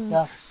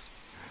 Yeah.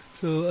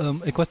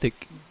 So,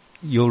 Aquatic,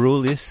 your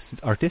role is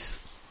artist?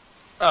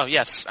 Oh,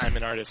 yes, I'm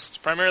an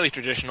artist. Primarily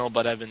traditional,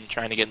 but I've been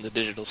trying to get in the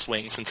digital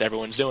swing since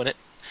everyone's doing it.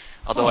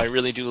 Although I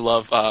really do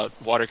love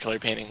watercolor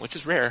painting, which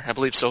is rare. I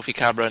believe Sophie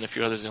Cabra and a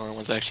few others are the only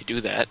ones that actually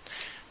do that.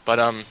 But,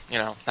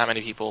 not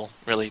many people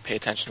really pay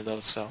attention to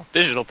those, so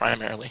digital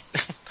primarily.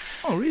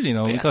 Oh, really?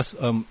 No, Yeah. because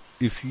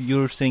if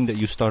you're saying that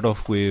you start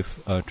off with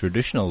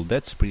traditional,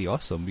 that's pretty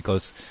awesome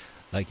because,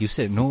 like you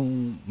said,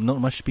 not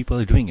much people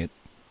are doing it.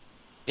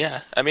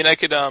 Yeah, I mean, I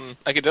could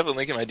definitely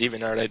link in my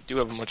DeviantArt. I do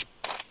have a much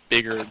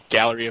bigger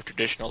gallery of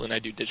traditional than I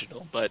do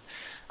digital, but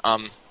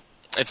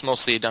it's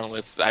mostly done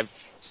with, I've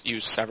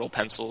used several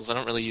pencils. I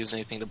don't really use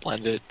anything to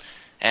blend it,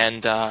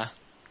 and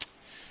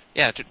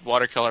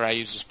watercolor I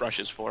use just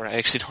brushes for. I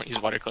actually don't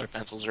use watercolor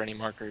pencils or any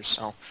markers,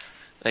 so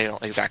They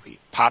don't exactly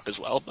pop as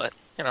well, but,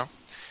 you know,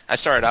 I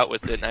started out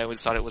with it, and I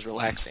always thought it was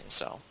relaxing,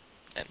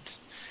 and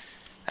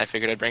I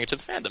figured I'd bring it to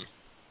the fandom.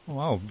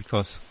 Wow,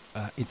 because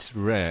it's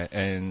rare,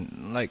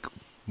 and like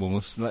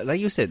almost like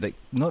you said, like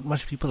not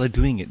much people are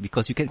doing it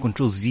because you can't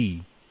control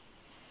Z.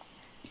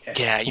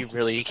 Yeah, you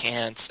really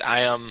can't. I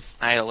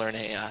had to learn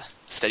a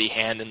steady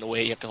hand in the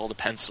way you have to hold a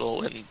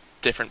pencil and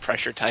different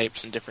pressure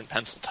types and different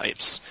pencil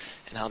types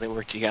and how they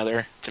work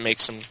together to make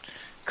some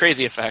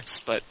crazy effects.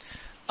 But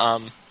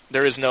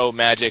there is no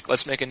magic.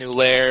 Let's make a new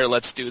layer.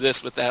 Let's do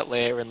this with that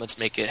layer, and let's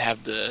make it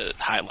have the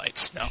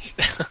highlights. No,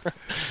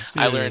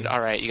 I learned.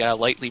 All right, you gotta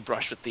lightly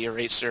brush with the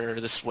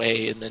eraser this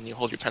way, and then you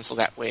hold your pencil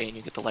that way, and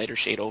you get the lighter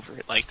shade over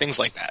it. Like things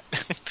like that.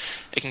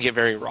 It can get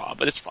very raw,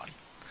 but it's fun.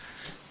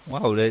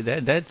 Wow,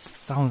 that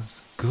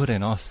sounds good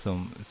and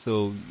awesome.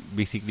 So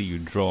basically, you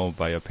draw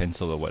by a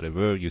pencil or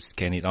whatever, you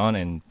scan it on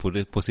and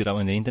post it out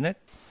on the internet.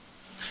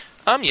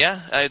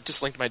 Yeah, I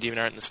just linked my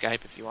DeviantArt in the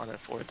Skype if you want to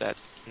forward that.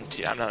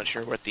 I'm not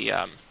sure what the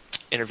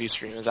interview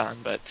stream is on,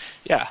 but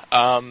yeah,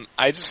 I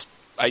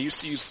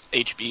used to use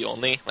HB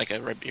only, like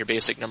your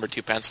basic number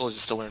 2 pencil,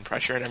 just to learn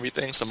pressure and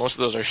everything. So most of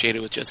those are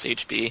shaded with just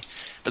HB.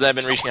 But then I've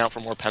been reaching out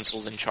for more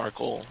pencils and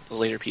charcoal as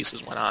later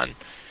pieces went on,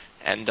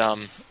 and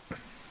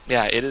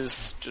yeah, it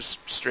is just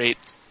straight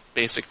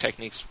basic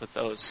techniques with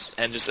those,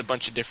 and just a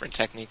bunch of different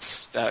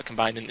techniques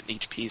combined in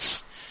each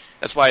piece.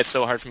 That's why it's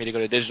so hard for me to go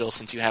to digital,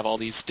 since you have all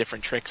these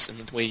different tricks and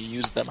the way you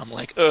use them. I'm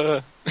like,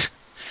 where's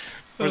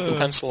the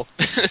pencil?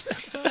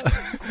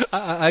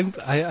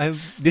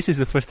 This is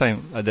the first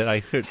time that I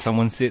heard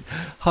someone say,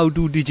 "How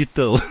do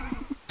digital?"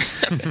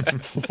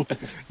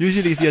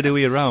 Usually it's the other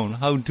way around.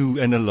 How do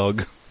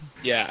analog?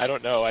 Yeah, I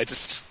don't know. I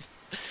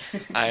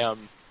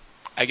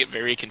get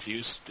very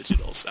confused with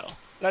digital, so.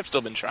 But I've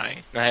still been trying.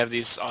 And I have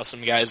these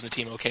awesome guys in the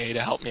Team Okey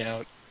to help me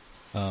out.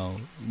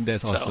 Oh,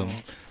 that's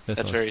awesome.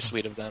 That's awesome. very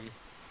sweet of them.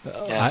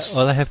 Yes.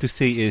 All I have to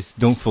say is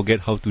don't forget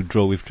how to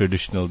draw with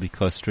traditional,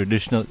 because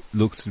traditional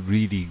looks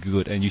really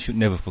good and you should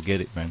never forget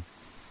it, man.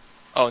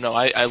 Oh, no,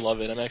 I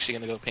love it. I'm actually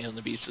going to go paint on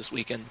the beach this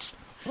weekend.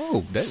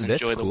 Oh, that's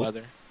enjoy cool. the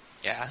weather.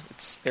 Yeah,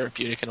 it's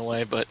therapeutic in a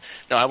way, but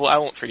no, I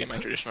won't forget my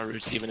traditional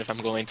roots even if I'm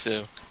going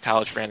to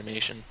college for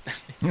animation.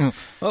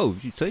 Oh,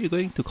 so you're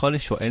going to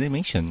college for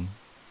animation?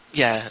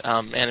 Yeah,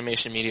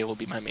 animation media will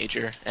be my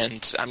major,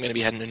 and I'm going to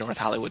be heading to North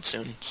Hollywood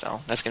soon, so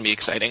that's going to be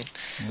exciting.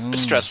 A bit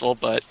stressful,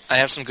 but I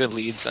have some good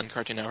leads on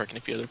Cartoon Network and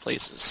a few other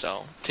places,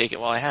 so take it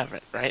while I have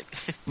it, right?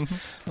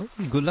 Oh,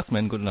 good luck,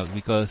 man, good luck,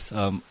 because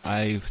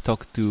I've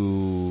talked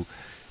to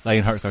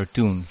Lionheart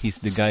Cartoon. He's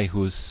the guy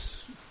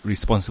who's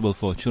responsible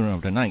for Children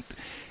of the Night,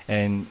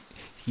 and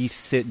he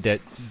said that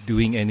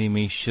doing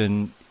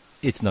animation,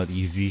 it's not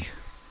easy.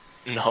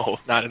 No,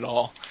 not at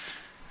all.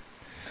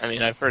 I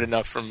mean, I've heard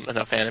enough from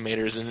enough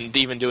animators, and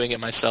even doing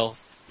it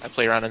myself. I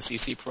play around on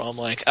CC Pro, I'm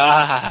like,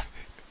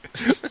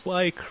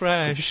 why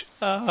crash?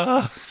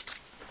 Alrighty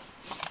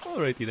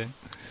then.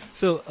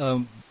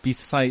 So,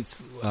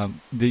 besides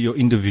your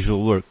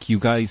individual work, you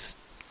guys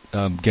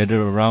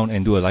gather around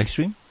and do a live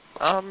stream?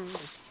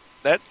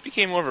 That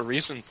became more of a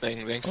recent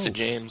thing, thanks to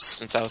James,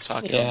 since I was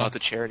talking about the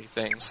charity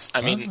things.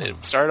 I mean,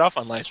 it started off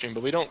on live stream,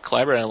 but we don't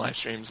collaborate on live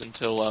streams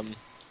until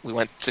we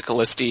went to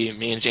Callisti.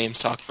 Me and James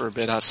talked for a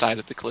bit outside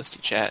of the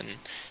Callisti chat, and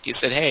he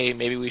said, hey,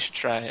 maybe we should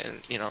try, and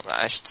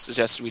I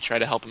suggested we try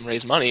to help him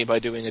raise money by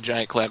doing a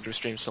giant collaborative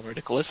stream similar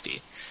to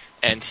Callisti.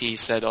 And he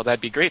said, oh, that'd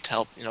be great to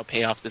help,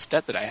 pay off this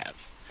debt that I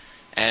have.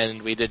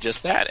 And we did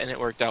just that, and it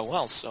worked out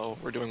well. So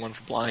we're doing one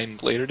for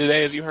Blind later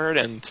today, as you heard,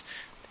 and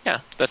yeah,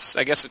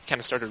 I guess it kind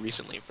of started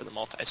recently for the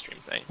multi-stream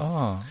thing.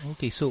 Oh,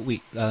 okay. So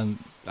wait,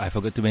 I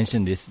forgot to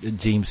mention this.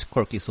 James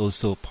Quirk is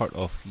also part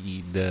of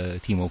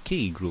the Team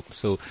Okey group.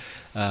 So,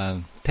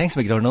 thanks,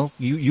 McDonald.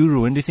 You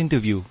ruined this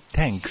interview.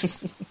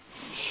 Thanks.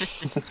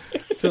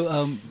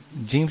 So,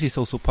 James is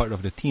also part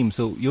of the team.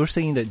 So, you're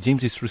saying that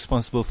James is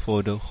responsible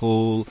for the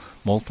whole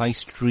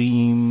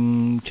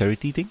multi-stream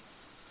charity thing?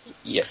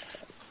 Yeah.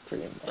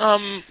 Pretty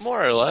much.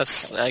 More or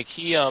less. Like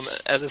he,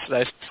 as I said,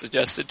 I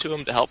suggested to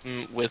him to help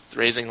him with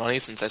raising money,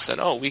 since I said,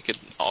 oh, we could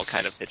all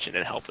kind of pitch in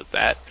and help with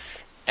that.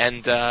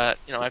 And,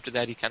 after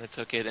that he kind of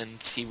took it,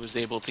 and he was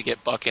able to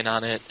get Buck in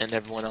on it and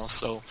everyone else,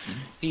 so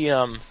he,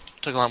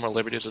 took a lot more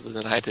liberties with it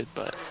than I did,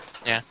 but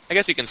yeah, I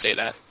guess you can say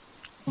that.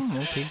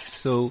 Okay,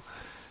 so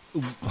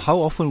how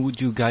often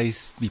would you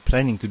guys be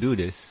planning to do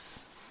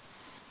this?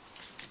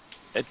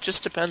 It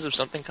just depends if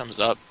something comes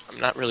up. I'm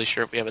not really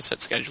sure if we have a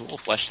set schedule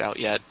fleshed out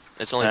yet.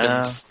 It's only been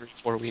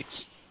 3-4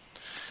 weeks.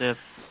 The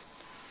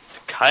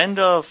kind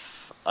of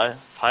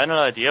final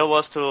idea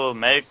was to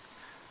make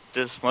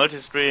this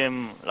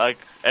multi-stream like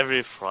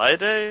every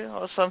Friday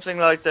or something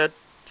like that,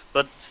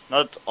 but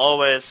not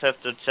always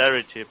have the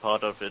charity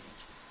part of it,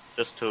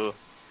 just to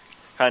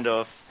kind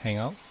of hang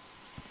out,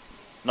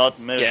 not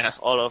miss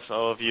all of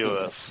our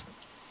viewers.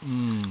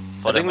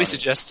 I think we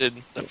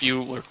suggested a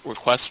few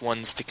request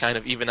ones to kind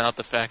of even out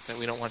the fact that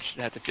we don't want you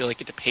to have to feel like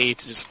you have to pay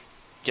to just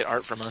get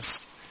art from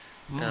us.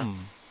 Yeah.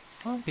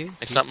 Okay.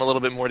 Like something a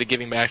little bit more to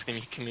giving back to the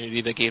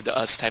community that gave to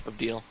us type of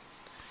deal.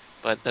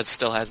 But that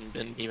still hasn't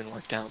been even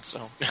worked out,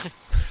 so.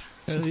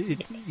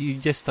 You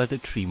just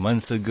started 3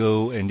 months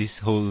ago, and this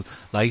whole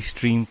live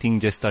stream thing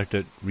just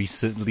started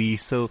recently,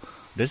 so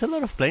there's a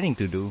lot of planning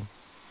to do.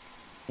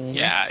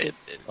 Yeah,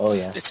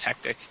 it's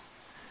hectic.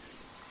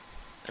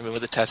 I mean,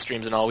 with the test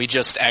streams and all, we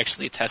just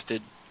actually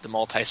tested the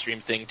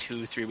multi-stream thing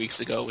 2-3 weeks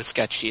ago with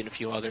Sketchy and a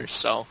few others,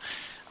 so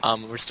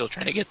we're still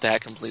trying to get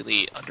that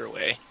completely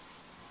underway.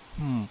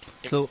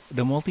 So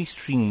the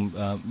multi-stream,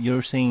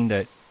 you're saying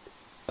that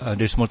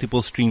there's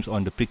multiple streams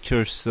on the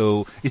pictures,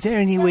 so is there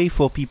any way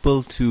for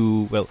people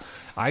to, well,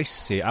 I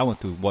say I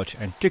want to watch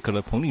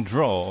Anticular Pony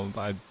draw,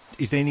 but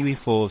is there any way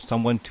for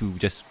someone to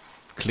just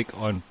click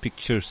on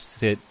picture,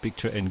 set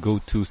picture, and go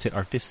to set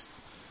artist?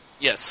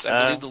 Yes,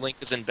 I believe the link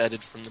is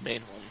embedded from the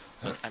main one,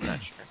 but I'm not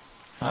sure.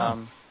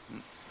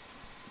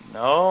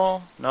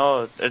 No,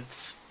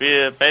 it's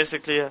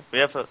basically we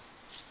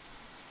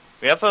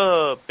have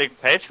a big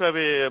page where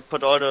we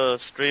put all the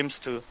streams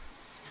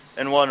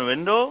in one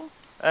window,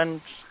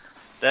 and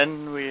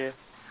then we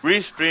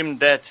restream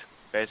that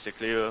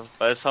basically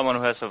by someone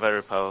who has a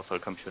very powerful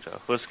computer,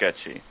 who's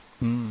Sketchy.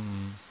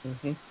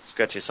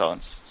 Sketchy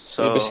sounds.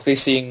 So you're basically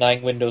seeing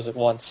 9 windows at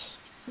once.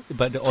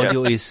 But the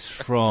audio is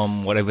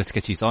from whatever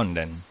Sketchy's on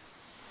then.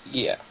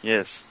 Yeah.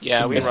 Yes.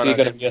 Yeah, we run basically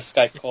going to be a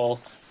Skype call.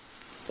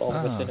 All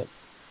of us in it.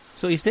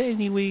 So is there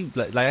any way,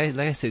 like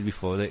I said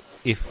before, that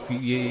if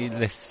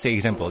let's say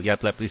example,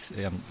 Yap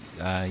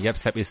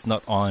Sap is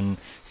not on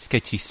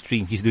Sketchy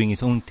stream, he's doing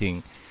his own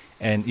thing,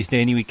 and is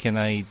there any way can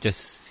I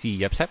just see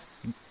Yap Sap?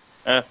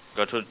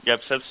 Go to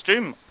Yap Sap's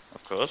stream,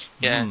 of course.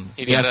 Yeah,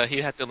 he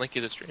had to link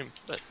you the stream,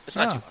 but it's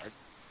not too hard.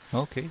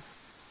 Okay,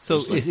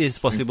 so it's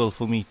possible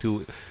for me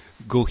to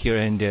go here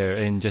and there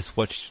and just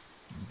watch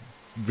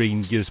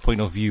Raingear's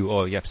point of view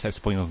or Yap Sap's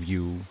point of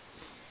view.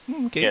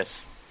 Okay.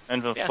 Yes,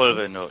 and the full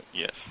window.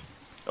 Yes.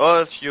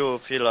 Or if you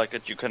feel like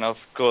it, you can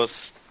of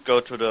course go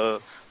to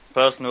the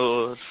person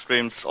who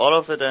streams all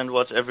of it and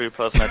watch every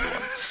person at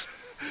once.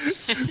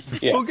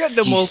 Forget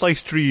the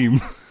multi-stream.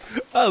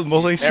 I'll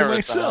multi-stream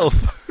myself.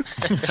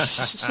 I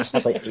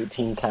have like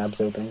 18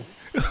 tabs open.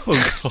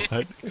 Oh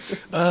god.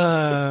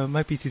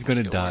 My PC's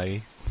gonna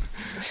die.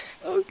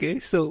 Okay,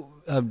 so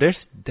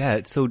there's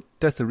that. So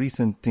that's a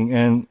recent thing.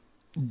 And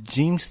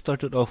James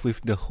started off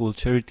with the whole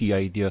charity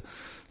idea.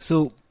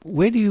 So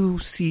where do you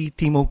see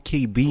Team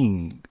Okey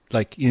being,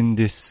 like, in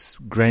this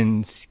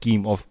grand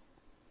scheme of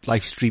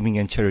live streaming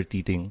and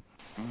charity thing?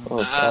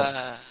 World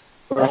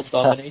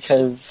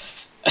domination.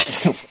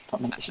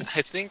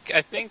 I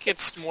think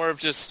it's more of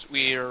just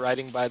we are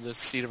riding by the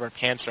seat of our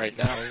pants right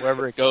now.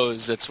 Wherever it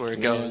goes, that's where it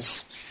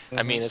goes.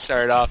 I mean, it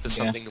started off as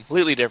something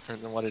completely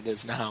different than what it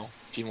is now.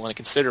 If you want to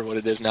consider what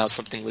it is now,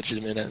 something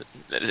legitimate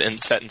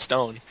and set in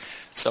stone.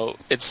 So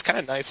it's kind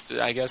of nice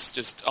to, I guess,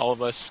 just all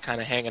of us kind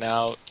of hanging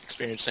out,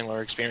 experiencing what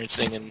we're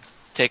experiencing, and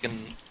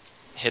taking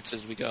hits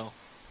as we go.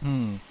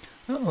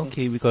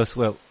 Okay, because,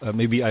 well,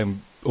 maybe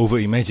I'm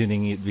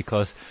over-imagining it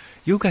because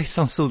you guys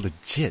sound so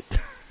legit.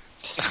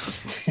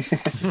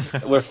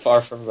 We're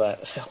far from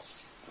that.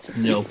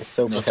 Nope. It's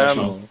so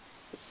professional.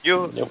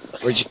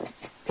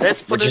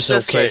 Let's put it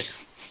this way.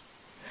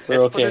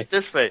 Put it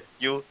this way.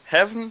 You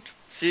haven't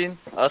seen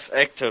us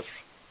active.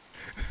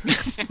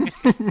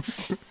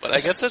 But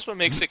I guess that's what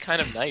makes it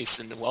kind of nice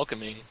and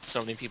welcoming to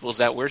so many people, is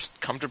that we're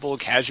comfortable,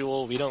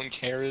 casual, we don't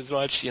care as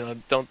much,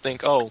 don't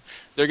think, oh,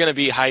 they're going to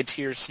be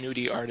high-tier,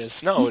 snooty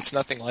artists. No, it's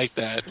nothing like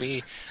that.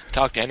 We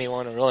talk to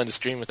anyone, we're willing to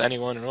stream with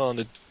anyone, we're willing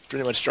to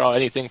pretty much draw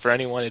anything for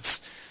anyone.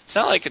 It's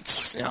not like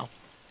it's,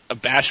 a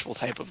bashful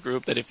type of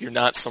group that if you're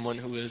not someone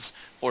who is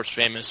horse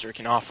famous or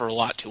can offer a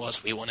lot to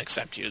us, we won't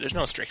accept you. There's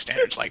no strict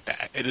standards like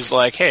that. It is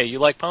like, hey, you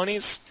like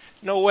ponies?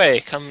 No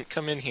way. Come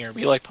in here.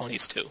 We like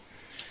ponies too.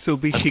 So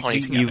basically,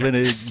 even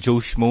a Joe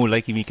Schmo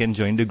like me can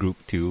join the group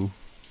too.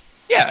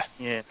 Yeah.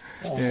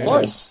 Of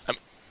course.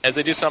 If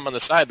they do something on the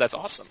side, that's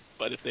awesome.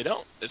 But if they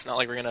don't, it's not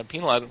like we're going to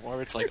penalize them for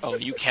it. It's like, oh,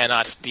 you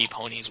cannot be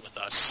ponies with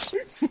us.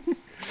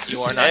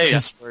 You are not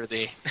just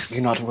worthy.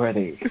 You're not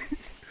worthy.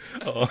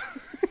 Oh.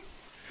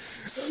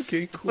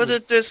 Okay, cool. Put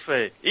it this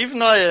way.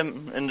 Even I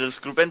am in this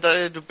group and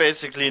I do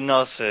basically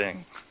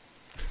nothing.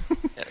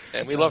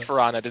 And we love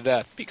Faurana to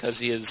death because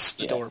he is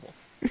adorable.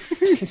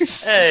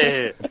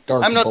 Hey,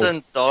 I'm not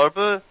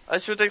adorable. I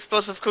shoot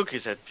explosive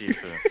cookies at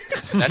people.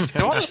 That's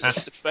adorable.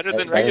 It's better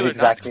than regular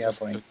exactly our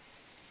point.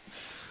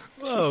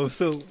 Wow,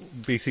 so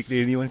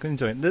basically anyone can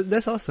join.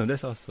 That's awesome.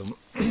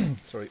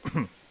 Sorry.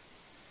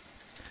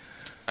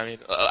 I mean,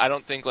 I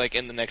don't think like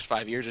in the next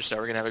 5 years or so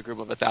we're going to have a group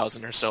of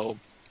 1,000 or so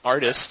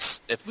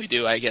artists. If we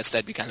do, I guess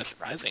that'd be kind of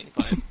surprising,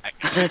 but I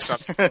guess it's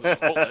something to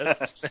roll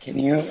with. Can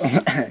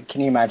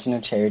you imagine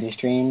a charity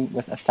stream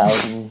with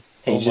 1,000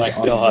 pages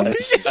on God.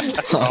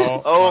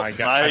 Oh my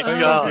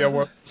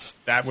god.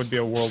 That would be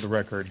a world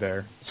record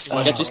there.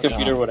 Sketchy's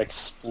computer would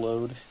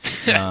explode.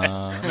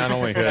 Not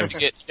only his.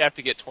 You'd have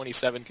to get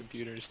 27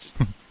 computers to...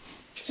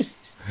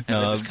 And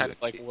then just kind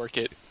of like work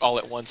it all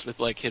at once with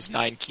like his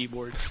 9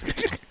 keyboards.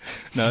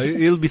 No,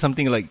 it'll be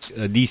something like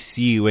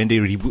DC when they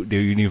reboot their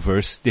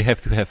universe. They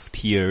have to have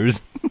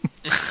tiers.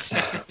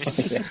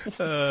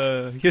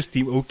 Here's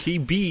Team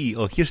OKB,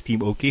 or here's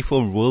Team Okey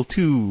from World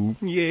 2.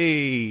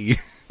 Yay!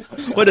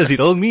 What does it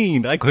all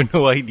mean? I got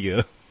no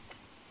idea.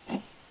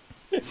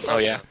 Oh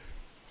yeah.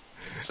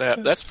 So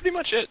that's pretty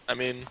much it. I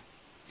mean,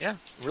 yeah,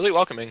 really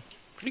welcoming,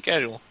 pretty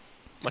casual,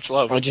 much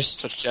love.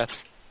 Such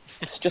Jess.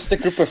 It's just a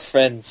group of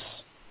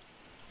friends.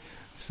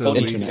 So,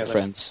 Internet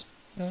friends.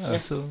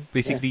 so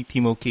basically,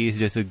 Team Okey is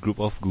just a group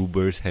of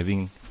goobers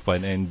having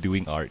fun and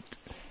doing art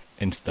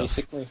and stuff.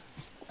 Basically.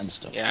 And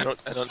stuff. Yeah,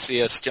 I don't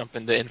see us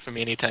jumping to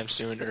infamy anytime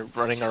soon or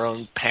running our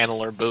own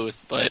panel or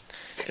booth. But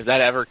if that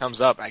ever comes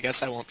up, I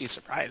guess I won't be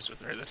surprised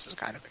with where this has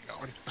kind of been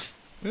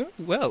going.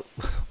 Well,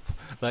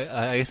 like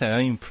I guess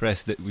I'm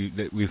impressed that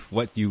with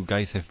what you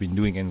guys have been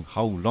doing and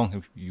how long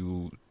have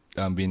you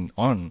been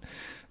on.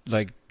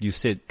 Like you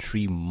said,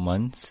 3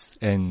 months,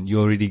 and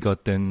you already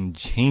gotten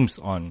James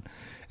on,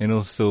 and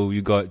also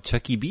you got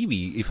Chucky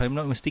BB. If I'm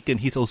not mistaken,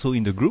 he's also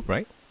in the group,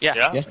 right?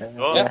 Yeah.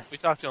 Oh, Yeah, we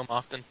talk to him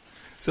often.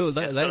 So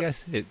like I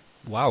said,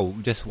 wow,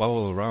 just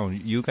wow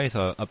around. You guys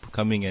are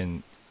upcoming,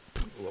 and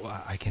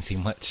I can't say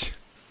much.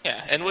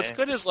 Yeah, and what's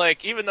good is,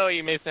 like, even though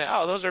you may think,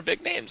 oh, those are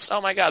big names.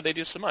 Oh, my God, they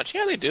do so much.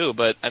 Yeah, they do,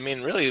 but, I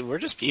mean, really, we're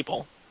just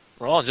people.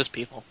 We're all just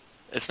people.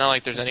 It's not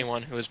like there's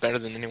anyone who is better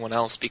than anyone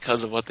else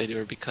because of what they do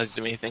or because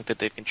we think that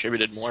they've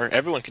contributed more.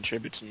 Everyone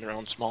contributes in their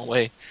own small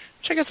way,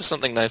 which I guess is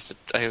something nice that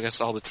I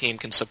guess all the team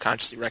can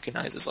subconsciously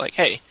recognize. Is like,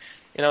 hey,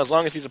 as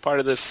long as he's a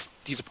part of this,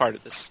 he's a part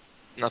of this.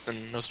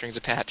 Nothing, no strings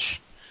attached.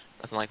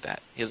 Nothing like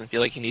that. He doesn't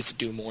feel like he needs to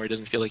do more. He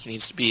doesn't feel like he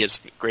needs to be as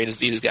great as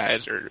these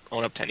guys or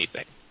own up to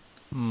anything.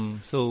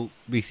 So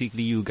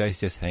basically, you guys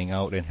just hang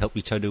out and help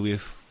each other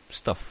with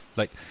stuff.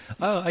 Like,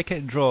 oh, I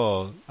can't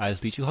draw. I'll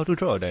teach you how to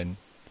draw then.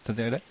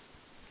 Something like that?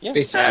 Yeah.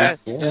 Basically.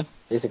 Yeah,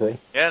 basically.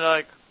 Yeah,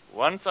 like,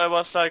 once I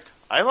was like,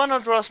 I want to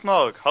draw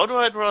smoke. How do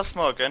I draw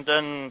smoke? And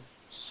then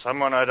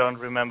someone I don't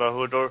remember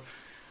who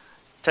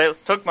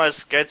took my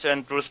sketch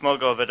and drew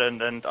smoke of it,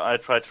 and then I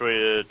tried to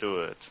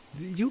redo it.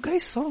 You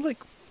guys sound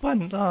like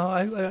fun. Now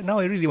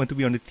I really want to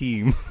be on the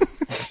team.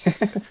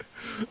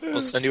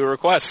 We'll send you a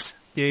request.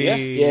 Yay! Yeah.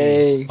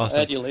 Yay.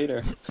 Awesome. Add you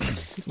later.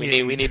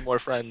 We need more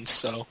friends,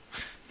 so...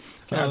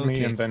 Add me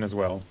Okay. and then as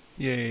well.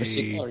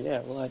 Yay! Oh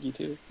yeah, we'll add you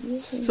too.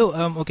 So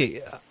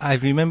okay, I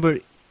remember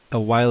a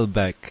while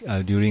back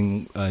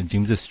during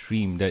James's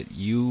stream that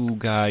you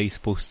guys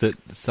posted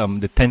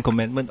the 10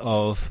 Commandment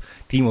of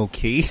Team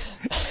Okey.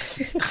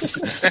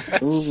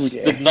 Ooh, The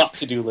yeah. not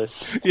to do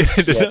list. Yeah,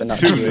 the Yeah, the not not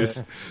to do to do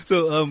list.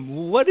 So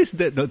what is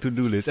that not to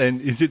do list,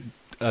 and is it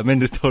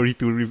mandatory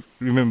to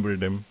remember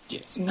them?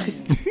 Yes.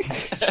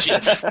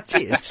 Jeez.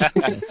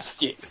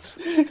 Yes.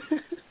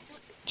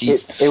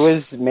 Yes. It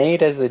was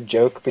made as a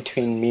joke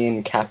between me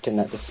and Captain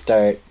at the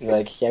start.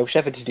 Like, yeah, we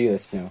should have a to-do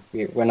list. No,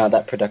 we're not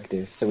that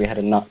productive, so we had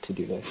a not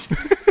to-do list.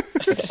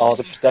 With all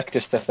the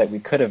productive stuff that we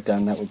could have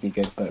done, that would be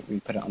good, but we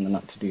put it on the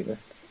not to-do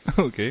list.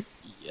 Okay.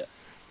 Yeah.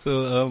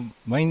 So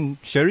mind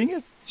sharing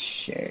it?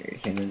 Sure.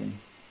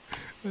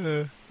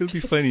 It'll be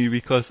funny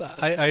because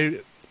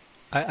I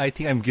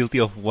think I'm guilty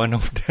of one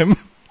of them.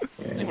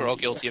 I think we're all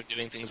guilty of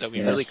doing things that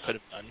we really could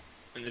have done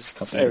in this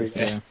There we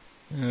go.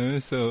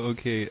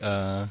 Okay,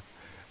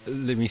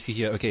 let me see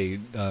here. Okay,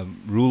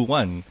 rule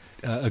 1,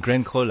 a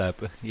grand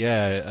collab.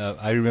 Yeah,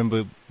 I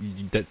remember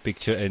that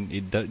picture, and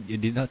it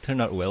did not turn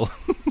out well.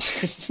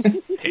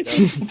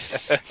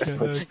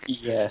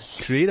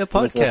 Yes. Create a It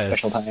was a podcast.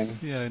 special time.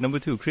 Yeah, number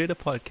 2, create a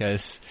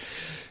podcast.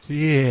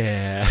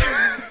 Yeah.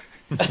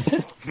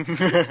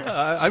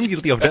 I'm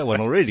guilty of that one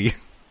already.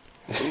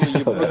 Ooh,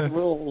 you broke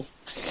rules.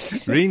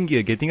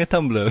 Raingear getting a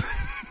Tumblr.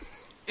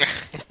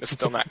 It's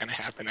still not going to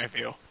happen, I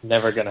feel.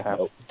 Never gonna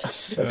happen.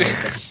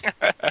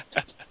 I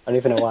don't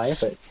even know why,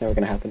 but it's never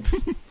going to happen.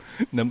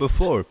 Number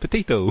 4,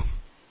 potato.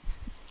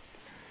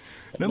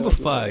 Number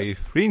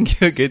 5,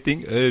 Raingear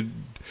getting a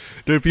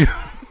derpy.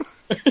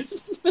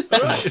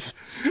 Right.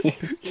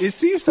 It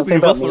seems to be Something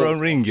about rough me.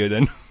 around Raingear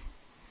then.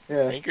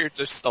 Yeah. Raingear,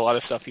 just a lot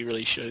of stuff he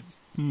really should.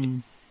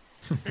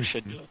 Or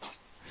should do.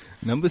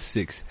 Number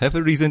 6, have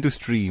a reason to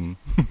stream.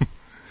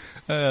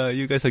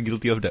 You guys are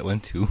guilty of that one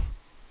too.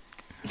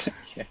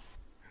 Yeah.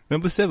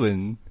 Number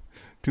 7,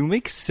 to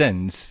make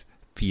sense.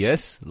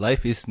 P.S.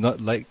 Life is not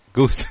like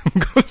ghost.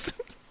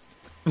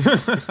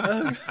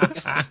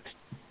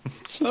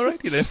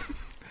 Alrighty then.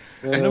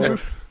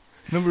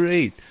 Number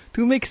 8,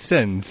 to make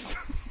sense.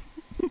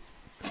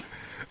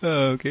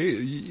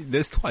 Okay,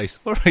 that's twice.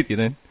 Alrighty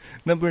then.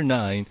 Number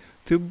 9,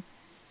 to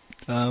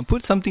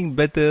put something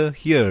better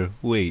here.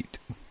 Wait.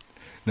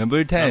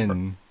 Number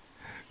 10,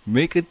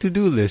 make a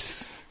to-do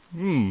list.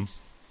 And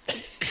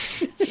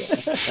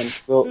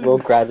we'll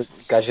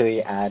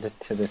gradually add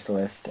to this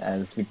list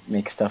as we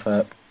make stuff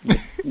up.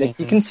 Like,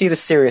 you can see the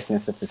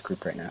seriousness of this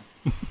group right now.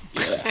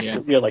 Yeah.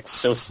 We are like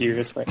so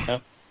serious right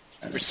now.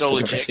 We're so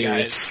legit,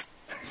 guys.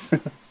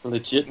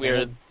 Legit. We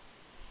are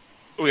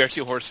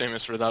too horse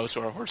famous for those who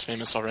are horse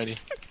famous already.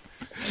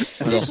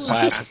 We're a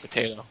classic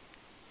potato.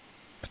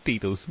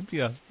 Potatoes,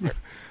 yeah.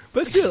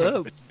 But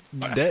still,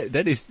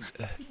 that is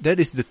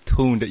the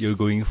tone that you're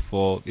going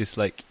for. It's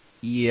like,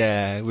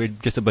 yeah, we're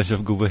just a bunch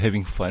of goober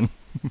having fun.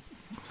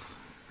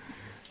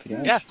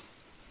 Yeah.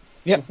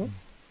 Yep.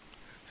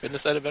 Couldn't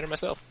have said it better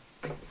myself.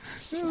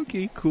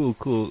 Okay, cool.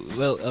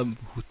 Well,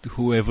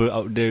 whoever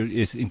out there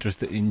is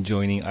interested in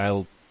joining,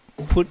 I'll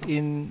put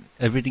in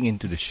everything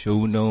into the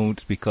show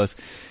notes because,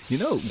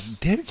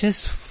 they're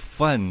just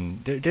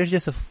fun. They're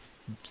just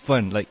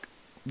fun. Like,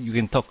 you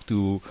can talk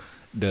to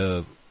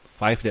the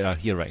 5 that are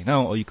here right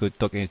now, or you could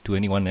talk to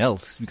anyone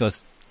else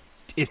because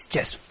it's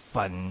just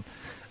fun.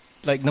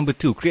 Like number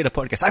 2, create a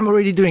podcast. I'm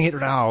already doing it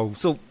now,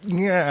 so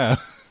yeah.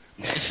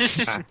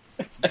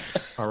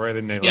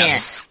 Already nailed it.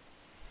 Yes.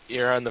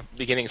 You're on the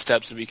beginning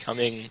steps of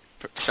becoming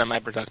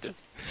semi-productive.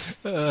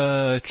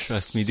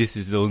 Trust me, this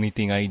is the only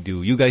thing I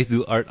do. You guys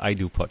do art, I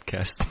do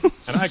podcast.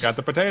 And I got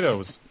the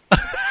potatoes.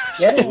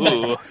 Yeah.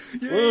 Ooh.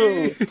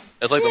 Ooh.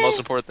 That's like the most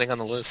important thing on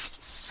the list.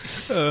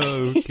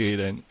 Okay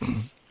then.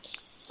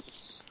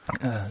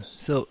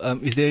 So,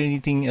 is there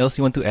anything else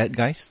you want to add,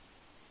 guys?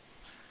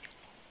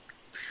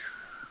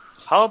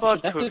 How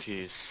about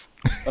cookies?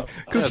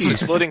 Yes,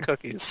 exploding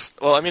cookies.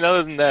 Well, I mean,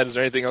 other than that, is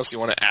there anything else you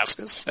want to ask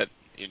us that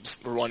you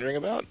just were wondering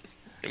about?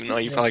 Even though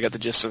you probably got the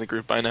gist of the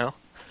group by now.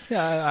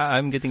 Yeah,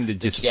 I'm getting the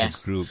gist of the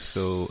group.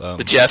 So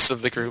the gist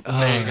of the group.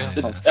 There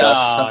you go.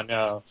 Oh,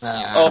 no.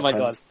 Oh, my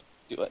God.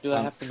 Do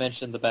I have to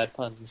mention the bad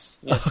puns?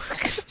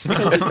 Yes.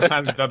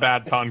 The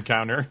bad pun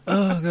counter.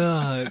 Oh,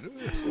 God.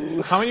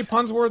 How many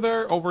puns were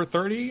there? Over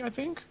 30, I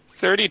think?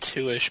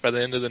 32-ish by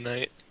the end of the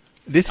night.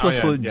 This was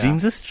for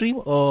James's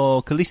stream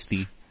or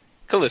Callisti?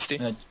 Callisti.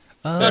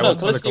 No,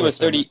 Callisti was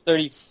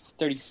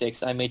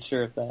 36. I made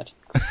sure of that.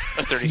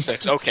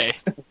 36, okay.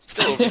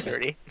 Still over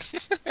 30.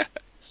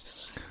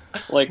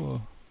 Like,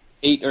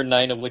 8 or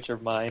 9 of which are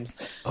mine.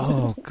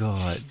 Oh,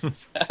 God.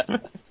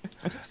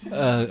 Thank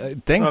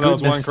that goodness.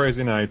 was one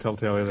crazy night, I'll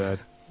tell you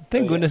that.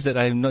 Thank goodness that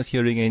I'm not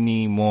hearing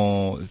any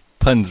more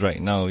puns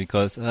right now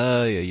because,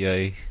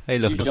 I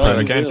love the I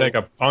puns. can't take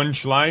a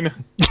punchline.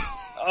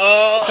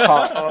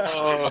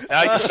 Oh,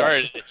 now you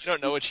started. You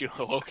don't know what you've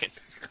awoken.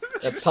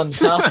 They're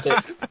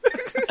puntastic.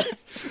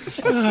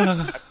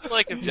 I feel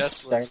like if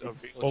Jess was a real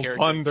Well, character,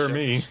 plunder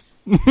me.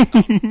 she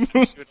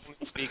would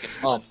speak in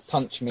Oh,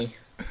 punch me.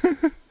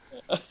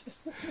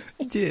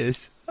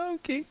 Yes.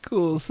 Okay,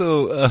 cool.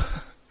 So,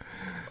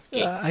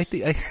 I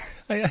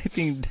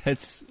think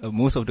that's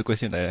most of the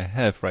question that I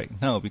have right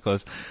now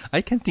because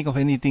I can't think of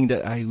anything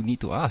that I need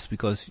to ask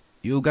because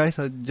you guys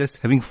are just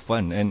having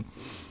fun and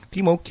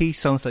Team Okey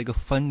sounds like a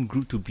fun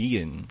group to be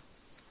in.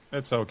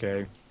 It's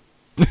okay.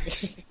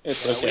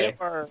 It's okay.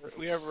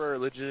 We have our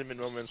legitimate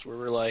moments where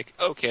we're like,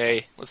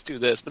 okay, let's do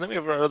this. But then we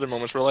have our other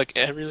moments where like,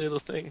 every little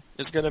thing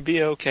is going to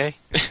be okay.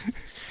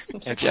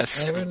 And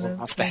Jess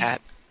lost the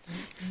hat.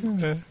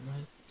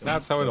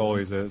 That's how it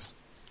always is.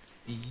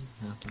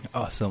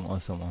 Awesome.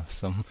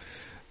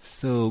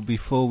 So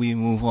before we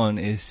move on,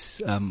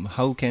 is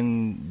how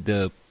can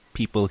the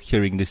people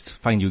hearing this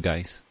find you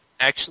guys?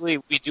 Actually,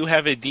 we do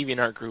have a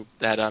DeviantArt group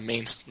that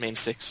Main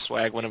 6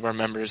 Swag, one of our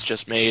members,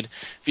 just made.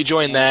 If you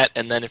join that,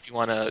 and then if you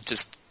want to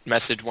just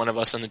message one of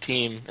us on the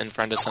team and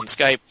friend us on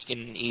Skype, we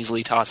can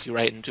easily toss you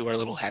right into our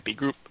little happy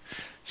group.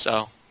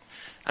 So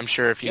I'm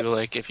sure if you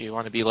if you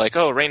want to be like,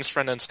 oh, Rain's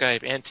friend on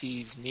Skype,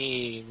 Auntie's,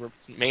 me,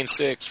 Main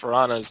 6,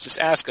 Faurana's, just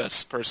ask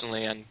us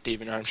personally on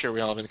DeviantArt. I'm sure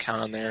we all have an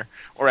account on there.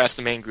 Or ask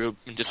the main group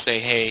and just say,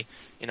 hey,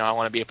 I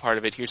want to be a part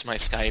of it. Here's my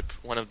Skype.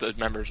 One of the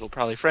members will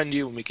probably friend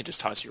you, and we can just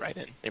toss you right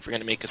in if we're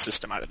going to make a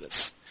system out of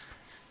this.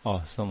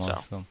 Awesome.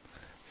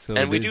 So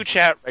and we do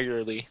chat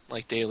regularly,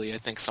 like daily. I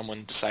think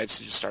someone decides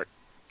to just start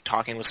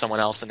talking with someone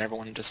else, and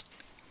everyone just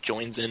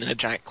joins in a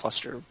giant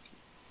cluster of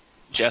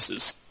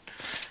Jesses.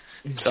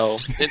 So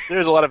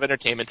there's a lot of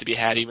entertainment to be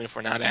had, even if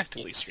we're not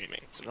actively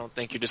streaming. So don't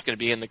think you're just going to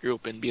be in the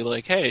group and be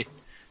like, hey,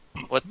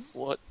 what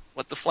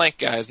the flank,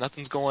 guys?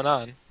 Nothing's going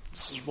on.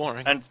 This is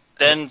boring. And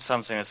then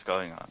something is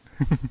going on.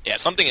 Yeah,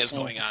 something is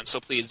going on,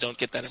 so please don't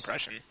get that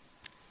impression.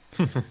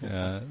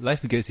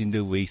 Life gets in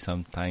the way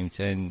sometimes,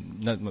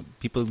 and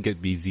people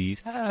get busy.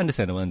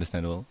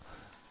 Understandable.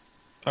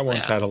 I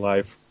once had a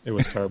life. It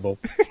was terrible.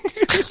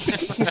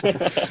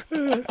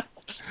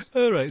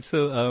 All right,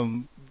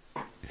 so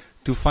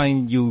to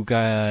find you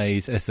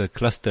guys as a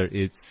cluster,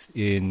 it's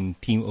in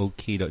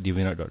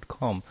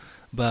teamokey.deviantart.com.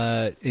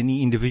 But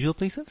any individual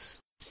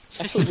places?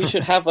 Actually, we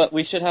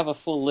should have a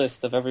full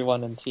list of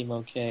everyone in Team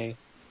Okey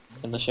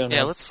in the show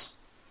notes.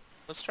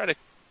 Yeah, let's try to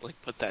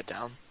put that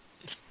down.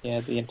 Yeah,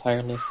 the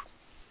entire list.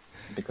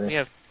 That'd be great. We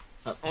have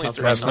only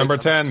 3. That's number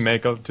 10,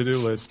 make a to-do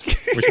list.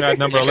 We should add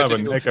number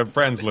 11, make a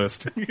friends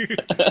list.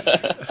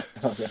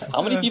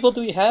 How many people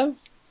do we have?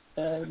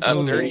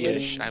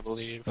 30-ish, I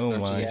believe. Oh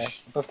my. Yeah,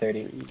 above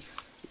 30.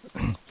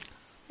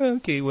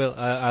 Okay, well,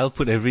 I'll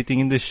put everything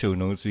in the show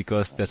notes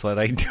because that's what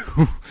I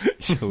do.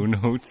 Show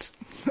notes.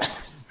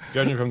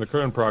 Judging from the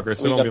current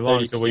progress, it We won't got be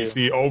long till we 32.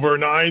 see over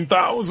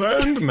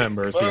 9,000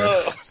 members here.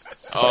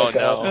 Oh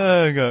no.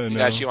 Oh, God, We no.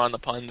 got you on the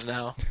puns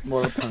now.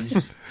 More puns.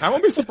 I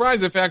won't be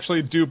surprised if we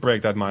actually do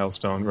break that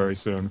milestone very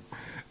soon.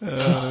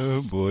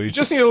 Oh, boy. You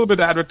just need a little bit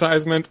of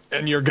advertisement,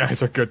 and your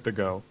guys are good to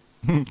go.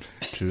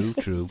 True.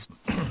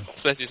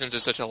 Especially since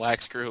it's such a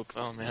lax group.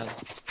 Oh man.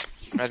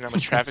 Imagine how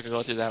much traffic will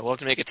go through that. We'll have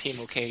to make a Team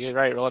Okey. You're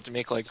right. We'll have to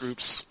make like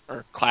groups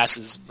or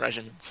classes,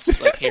 regiments.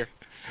 Just like here,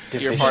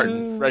 you're part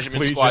of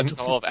Regiment Squad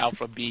 12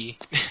 Alpha B.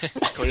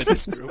 Go to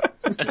this group.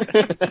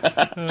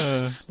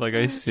 Like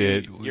I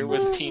said, You're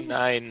with Team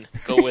 9.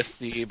 Go with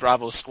the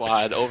Bravo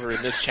Squad over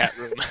in this chat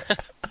room.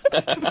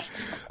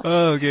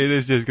 okay,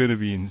 that's just gonna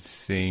be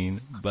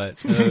insane. But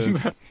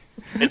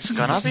It's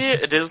gonna be.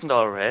 It isn't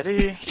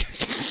already.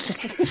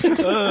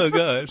 oh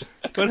god,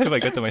 what have I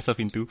gotten myself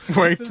into?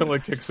 Wait till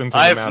it kicks into.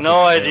 I the have massive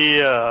no pit.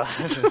 idea.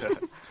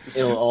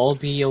 It'll all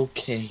be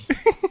okay.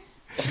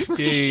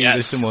 Yay, Yes.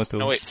 that's the motto.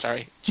 No, wait,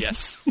 sorry.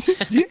 Yes.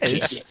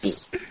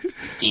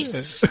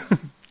 Yes.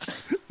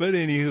 But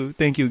anywho,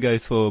 thank you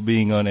guys for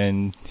being on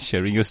and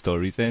sharing your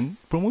stories and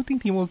promoting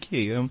Team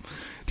Okey.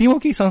 Team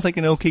Okey sounds like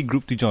an okay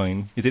group to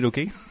join. Is it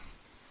okay?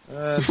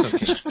 It's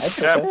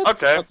okay. Yeah,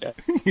 okay.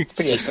 It's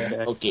pretty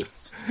okay. Okay.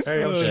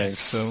 Hey, okay.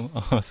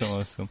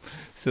 Awesome.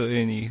 So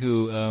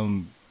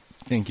anywho,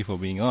 thank you for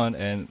being on,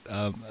 and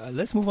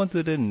let's move on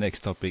to the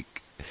next topic.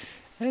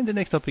 And the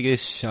next topic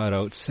is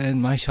shoutouts, and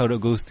my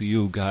shoutout goes to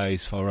you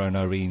guys,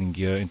 Faurana,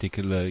 Raingear,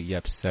 Anticular,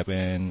 Yap Sap,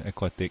 and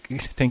Aquatic.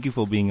 Thank you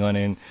for being on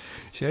and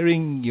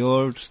sharing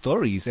your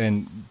stories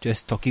and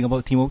just talking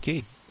about Team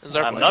Okey.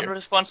 I'm not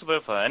responsible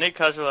for any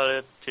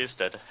casualties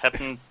that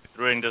happened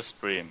during the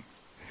stream,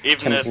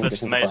 even if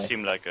it may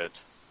seem like it.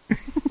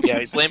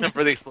 Yeah, blame him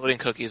for the exploding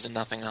cookies and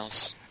nothing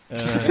else.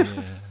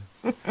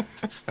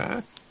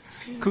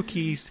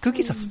 Cookies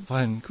are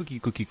fun.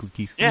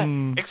 Cookies.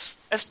 Yeah,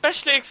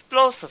 especially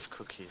explosive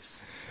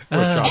cookies.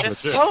 It's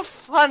so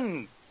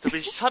fun to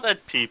be shot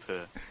at people.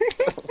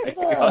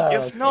 You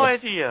have no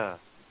idea.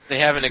 They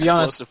have an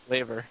explosive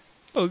flavor.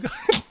 Oh god.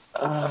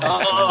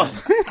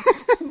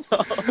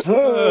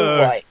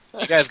 Right.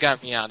 You guys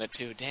got me on it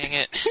too. Dang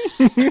it.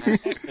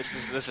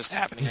 This is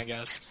happening, I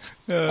guess.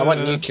 I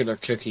want nuclear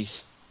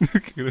cookies.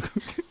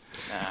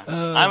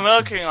 I'm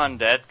working on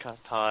that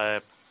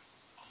type,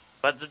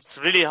 but it's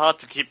really hard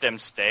to keep them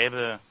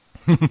stable.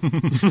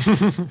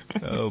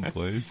 Oh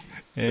boys,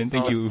 and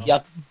thank you.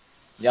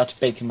 You have to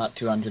bake them at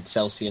 200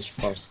 Celsius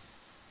first.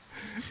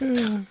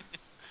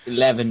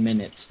 11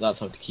 minutes. That's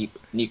how to keep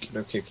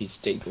nuclear cookies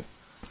stable.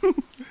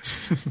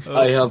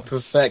 I have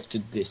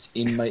perfected this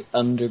in my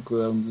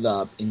underground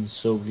lab in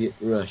Soviet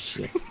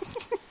Russia.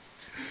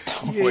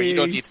 Where you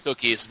don't eat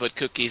cookies, but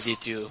cookies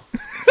eat you.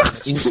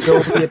 In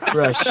Soviet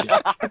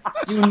Russia,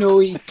 you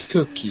know, eat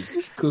cookie.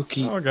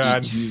 Cookie Oh,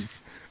 God. eat you.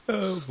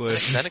 Oh boy.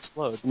 Then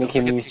explode.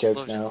 Making Don't these forget the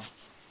jokes now. explosions.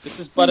 This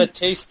is but a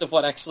taste of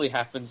what actually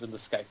happens in the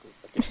Skype group.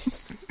 Okay?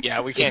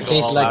 Yeah, we can't go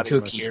Tastes all like out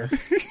cookie. here.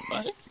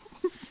 But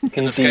You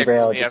can This see guy-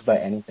 Braille we just have- about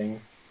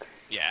anything.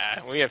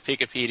 yeah, we have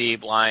Pika PD,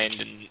 Blind,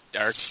 and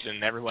Dark,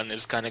 and everyone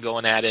is kind of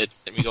going at it,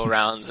 and we go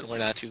rounds, and we're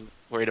not too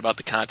worried about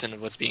the content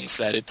of what's being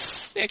said.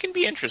 It can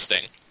be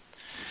interesting.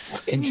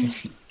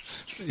 Interesting.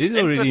 It's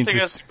already Interesting is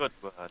interesting. a good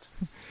word.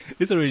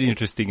 It's already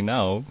interesting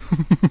now.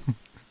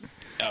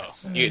 Oh,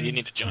 you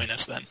need to join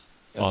us then.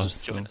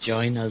 Awesome.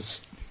 Join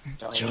us.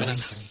 Join us. Join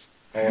us.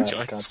 Oh, I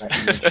Join forgot us.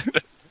 that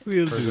image.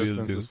 We'll do.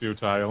 Resistance is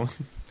futile.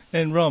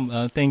 And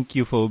Rom, thank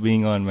you for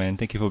being on, man.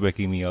 Thank you for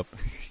backing me up.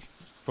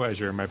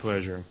 Pleasure, my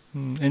pleasure.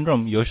 And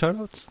Rom, your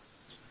shoutouts?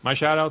 My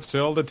shout-outs to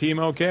all the Team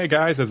Okey,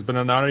 guys. It's been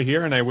an honor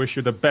here, and I wish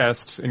you the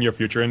best in your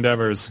future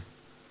endeavors.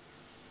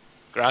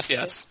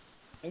 Gracias.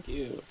 Thank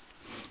you.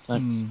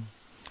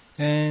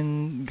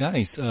 And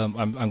guys, I'm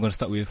going to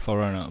start with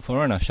Faurana.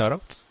 Faurana,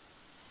 shoutouts?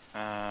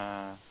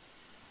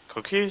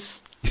 Cookies?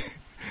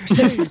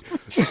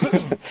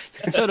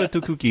 Shout out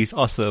to Cookies.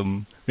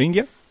 Awesome.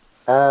 Raingear?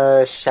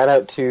 Shout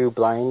out to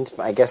Blind.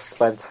 I guess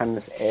by the time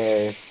this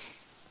airs,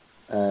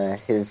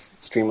 his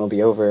stream will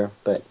be over,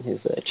 but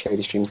his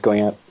charity stream's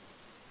going up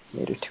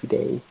later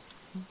today.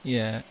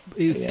 Yeah.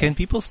 Can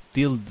people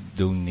still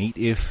donate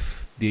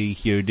if they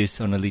hear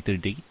this on a later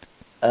date?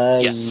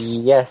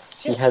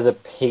 Yes, he has a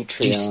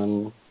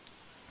Patreon,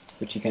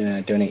 which you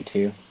can donate to.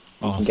 You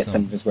can get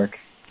some of his work.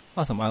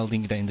 Awesome. I'll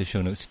link that in the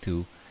show notes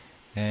too.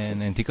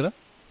 And Anticular?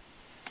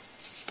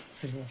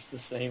 Pretty much the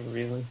same,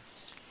 really.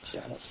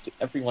 Shoutouts to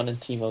everyone in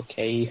Team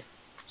Okey.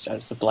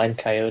 Shoutouts to Blind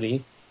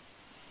Coyote,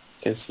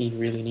 because he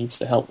really needs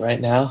the help right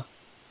now.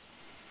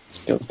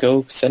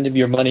 Go, send him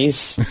your monies,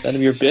 send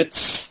him your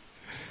bits.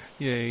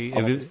 Yay.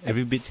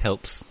 Every bit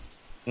helps.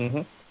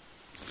 Mm-hmm.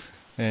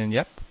 And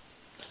yep.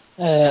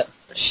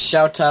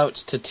 Shout out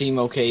to Team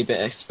Okey, but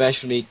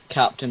especially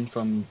Captain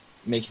from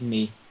making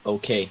me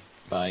okay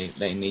by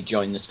letting me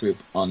join this group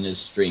on his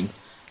stream.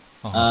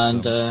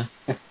 Awesome.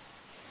 And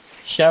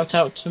shout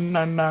out to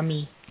my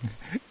mommy.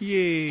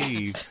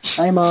 Yay.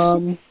 Hi,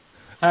 Mom.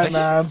 Hi,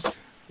 Mom.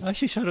 I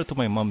should shout out to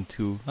my mom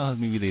too.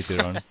 Maybe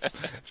later on.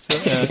 So,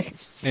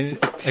 and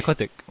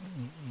Aquatic.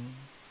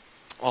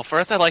 Well,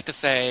 first I'd like to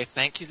say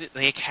thank you to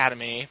the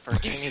Academy for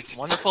giving me this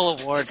wonderful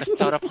award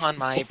bestowed upon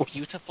my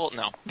beautiful...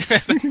 No.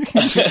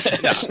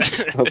 No.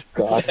 Oh,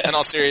 God. In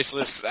all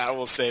seriousness, I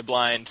will say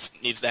Blind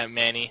needs that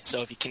Manny,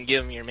 so if you can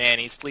give him your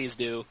Mannies, please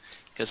do,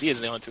 because he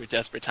is going through a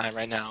desperate time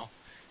right now,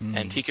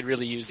 and he could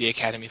really use the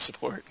Academy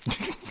support.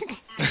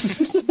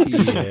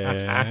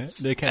 Yeah,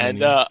 they can.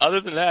 And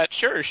other than that,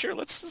 sure,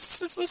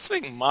 let's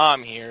sing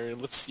Mom here.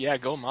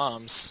 Go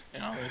Moms. You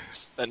know,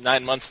 that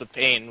 9 months of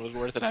pain was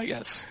worth it, I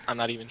guess. I'm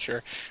not even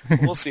sure.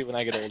 We'll see when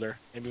I get older.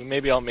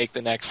 Maybe I'll make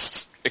the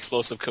next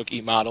explosive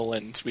cookie model,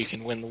 and we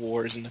can win the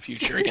wars in the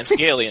future against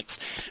the aliens.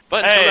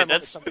 But hey,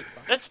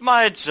 that's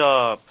my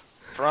job.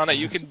 Faurana,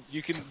 you can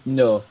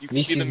No, you can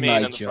this be the is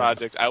main my on the job.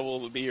 project. I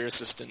will be your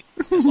assistant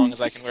as long as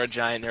I can wear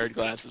giant nerd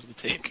glasses with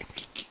tape.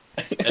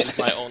 That's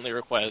my only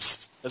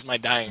request. That's my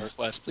dying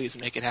request. Please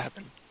make it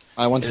happen.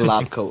 I want a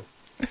lab coat.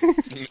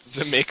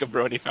 The Make a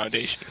Brony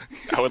Foundation.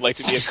 I would like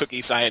to be a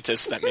cookie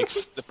scientist that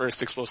makes the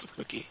first explosive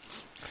cookie,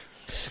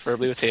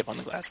 preferably with tape on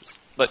the glasses.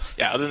 But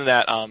yeah, other than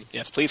that,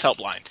 yes, please help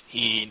Blind.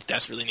 He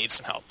desperately needs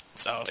some help.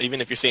 So even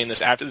if you're seeing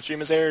this after the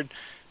stream is aired,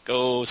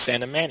 go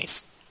send him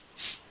Manny's.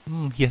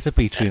 He has a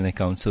Patreon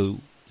account, so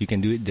you can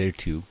do it there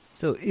too.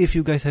 So if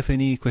you guys have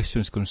any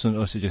questions, concerns,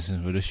 or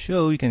suggestions for the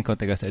show, you can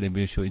contact us at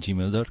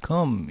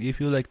mbsshow@gmail.com.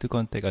 If you'd like to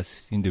contact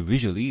us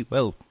individually,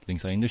 well,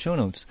 links are in the show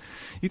notes.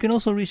 You can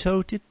also reach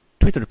our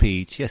Twitter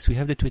page. Yes, we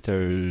have the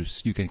Twitters.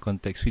 You can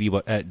contact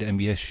Sweetiebot at the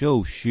MBS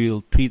Show.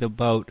 She'll tweet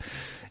about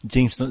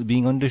James not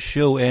being on the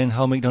show and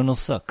how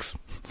McDonald's sucks.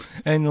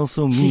 And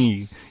also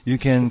me. You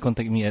can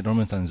contact me at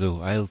Norman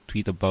Sanzo. I'll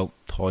tweet about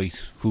toys,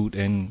 food,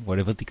 and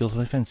whatever tickles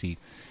my fancy.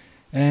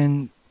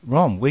 And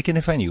Rom, where can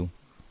I find you?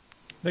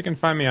 They can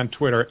find me on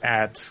Twitter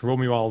at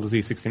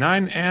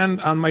RomeoWaldZ69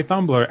 and on my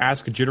Tumblr,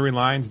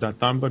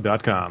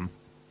 askjitterylines.tumblr.com.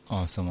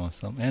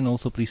 Awesome. And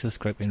also please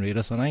subscribe and rate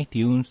us on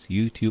iTunes,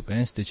 YouTube,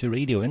 and Stitcher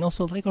Radio. And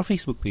also like our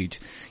Facebook page.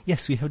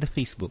 Yes, we have the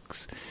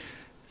Facebooks.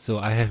 So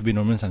I have been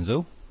Norman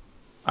Sanzo.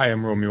 I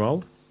am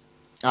Romuald.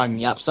 I'm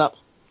Yap Sap.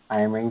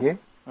 I am Raingear.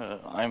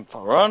 I'm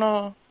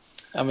Faurana.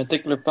 I'm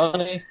Anticular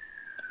Pony.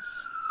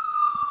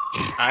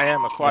 I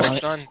am Aquatic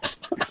Sun.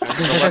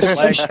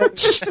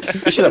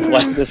 We should have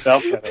blessed this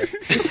out better.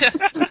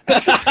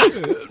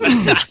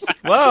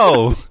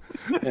 Wow!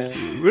 Yeah.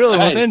 We're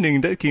almost ending.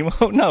 That came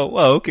out now.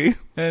 Wow, okay.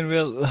 And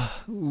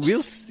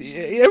we'll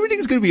see.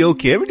 Everything's gonna be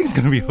okay. It's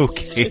gonna be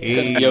okay.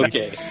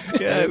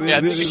 Yeah,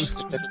 That's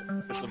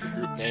the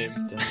group name.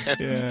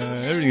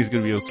 yeah, everything's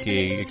gonna be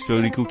okay.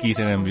 Exploding cookies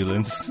and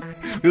ambulance.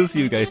 We'll see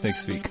you guys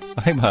next week.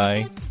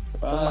 Bye-bye.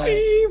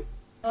 Bye.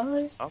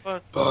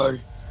 Bye.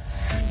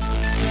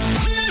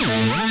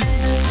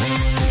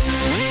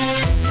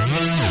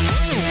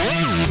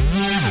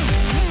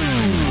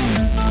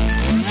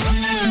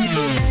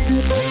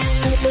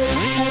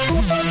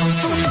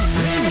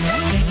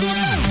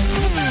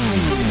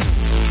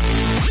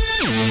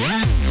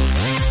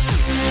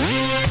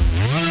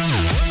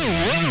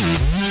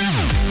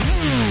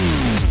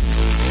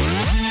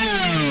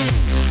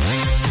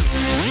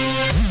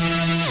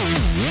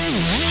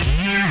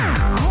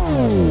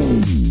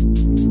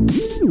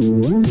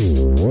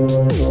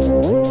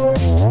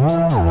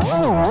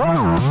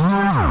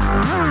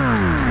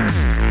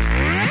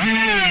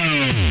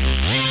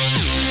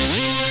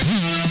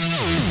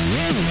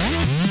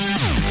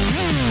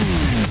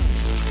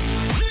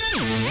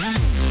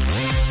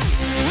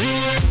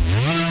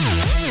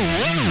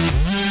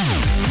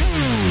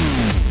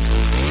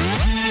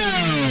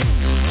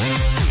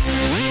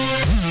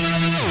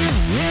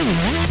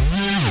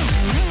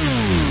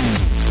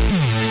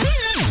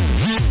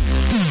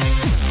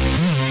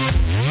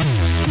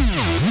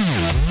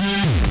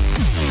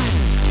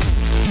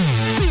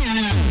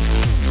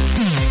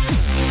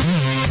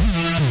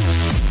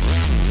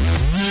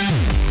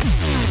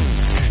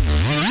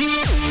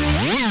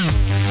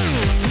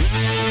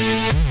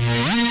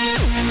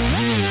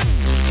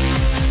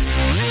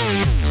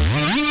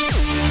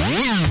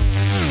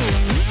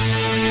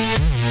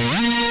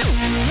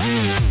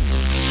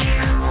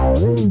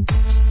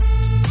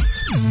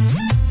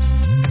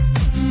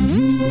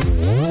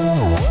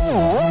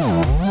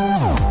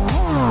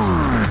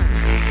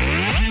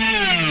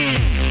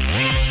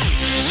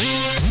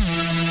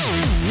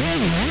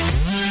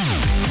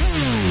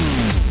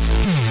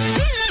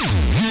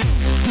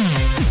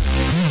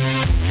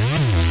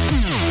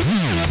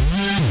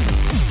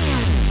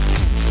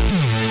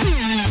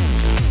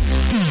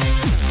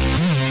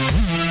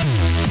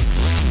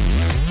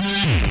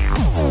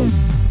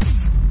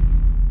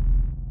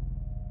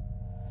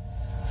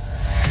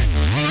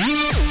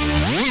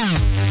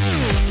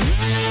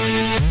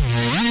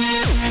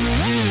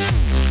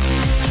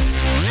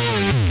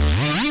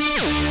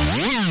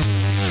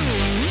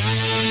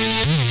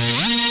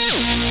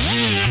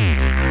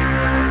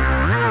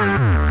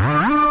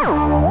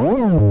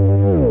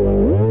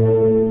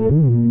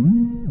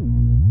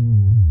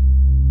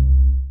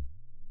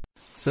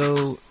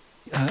 So,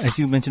 as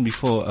you mentioned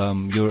before,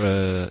 you're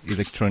a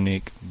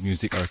electronic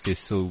music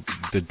artist, so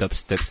the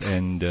dubsteps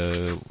and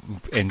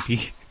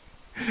NT,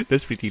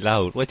 that's pretty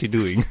loud. What you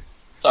doing?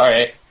 It's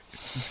alright.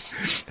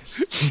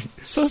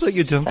 Sounds like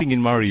you're jumping in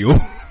Mario.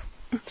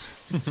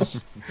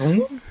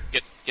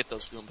 Get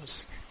those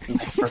Goombas.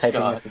 I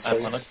forgot.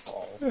 I'm on a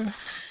call.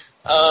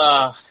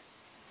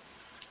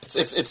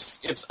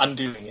 It's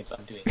undoing. It's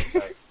undoing.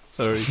 Sorry.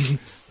 Sorry.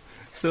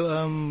 So,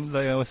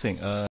 like I was saying,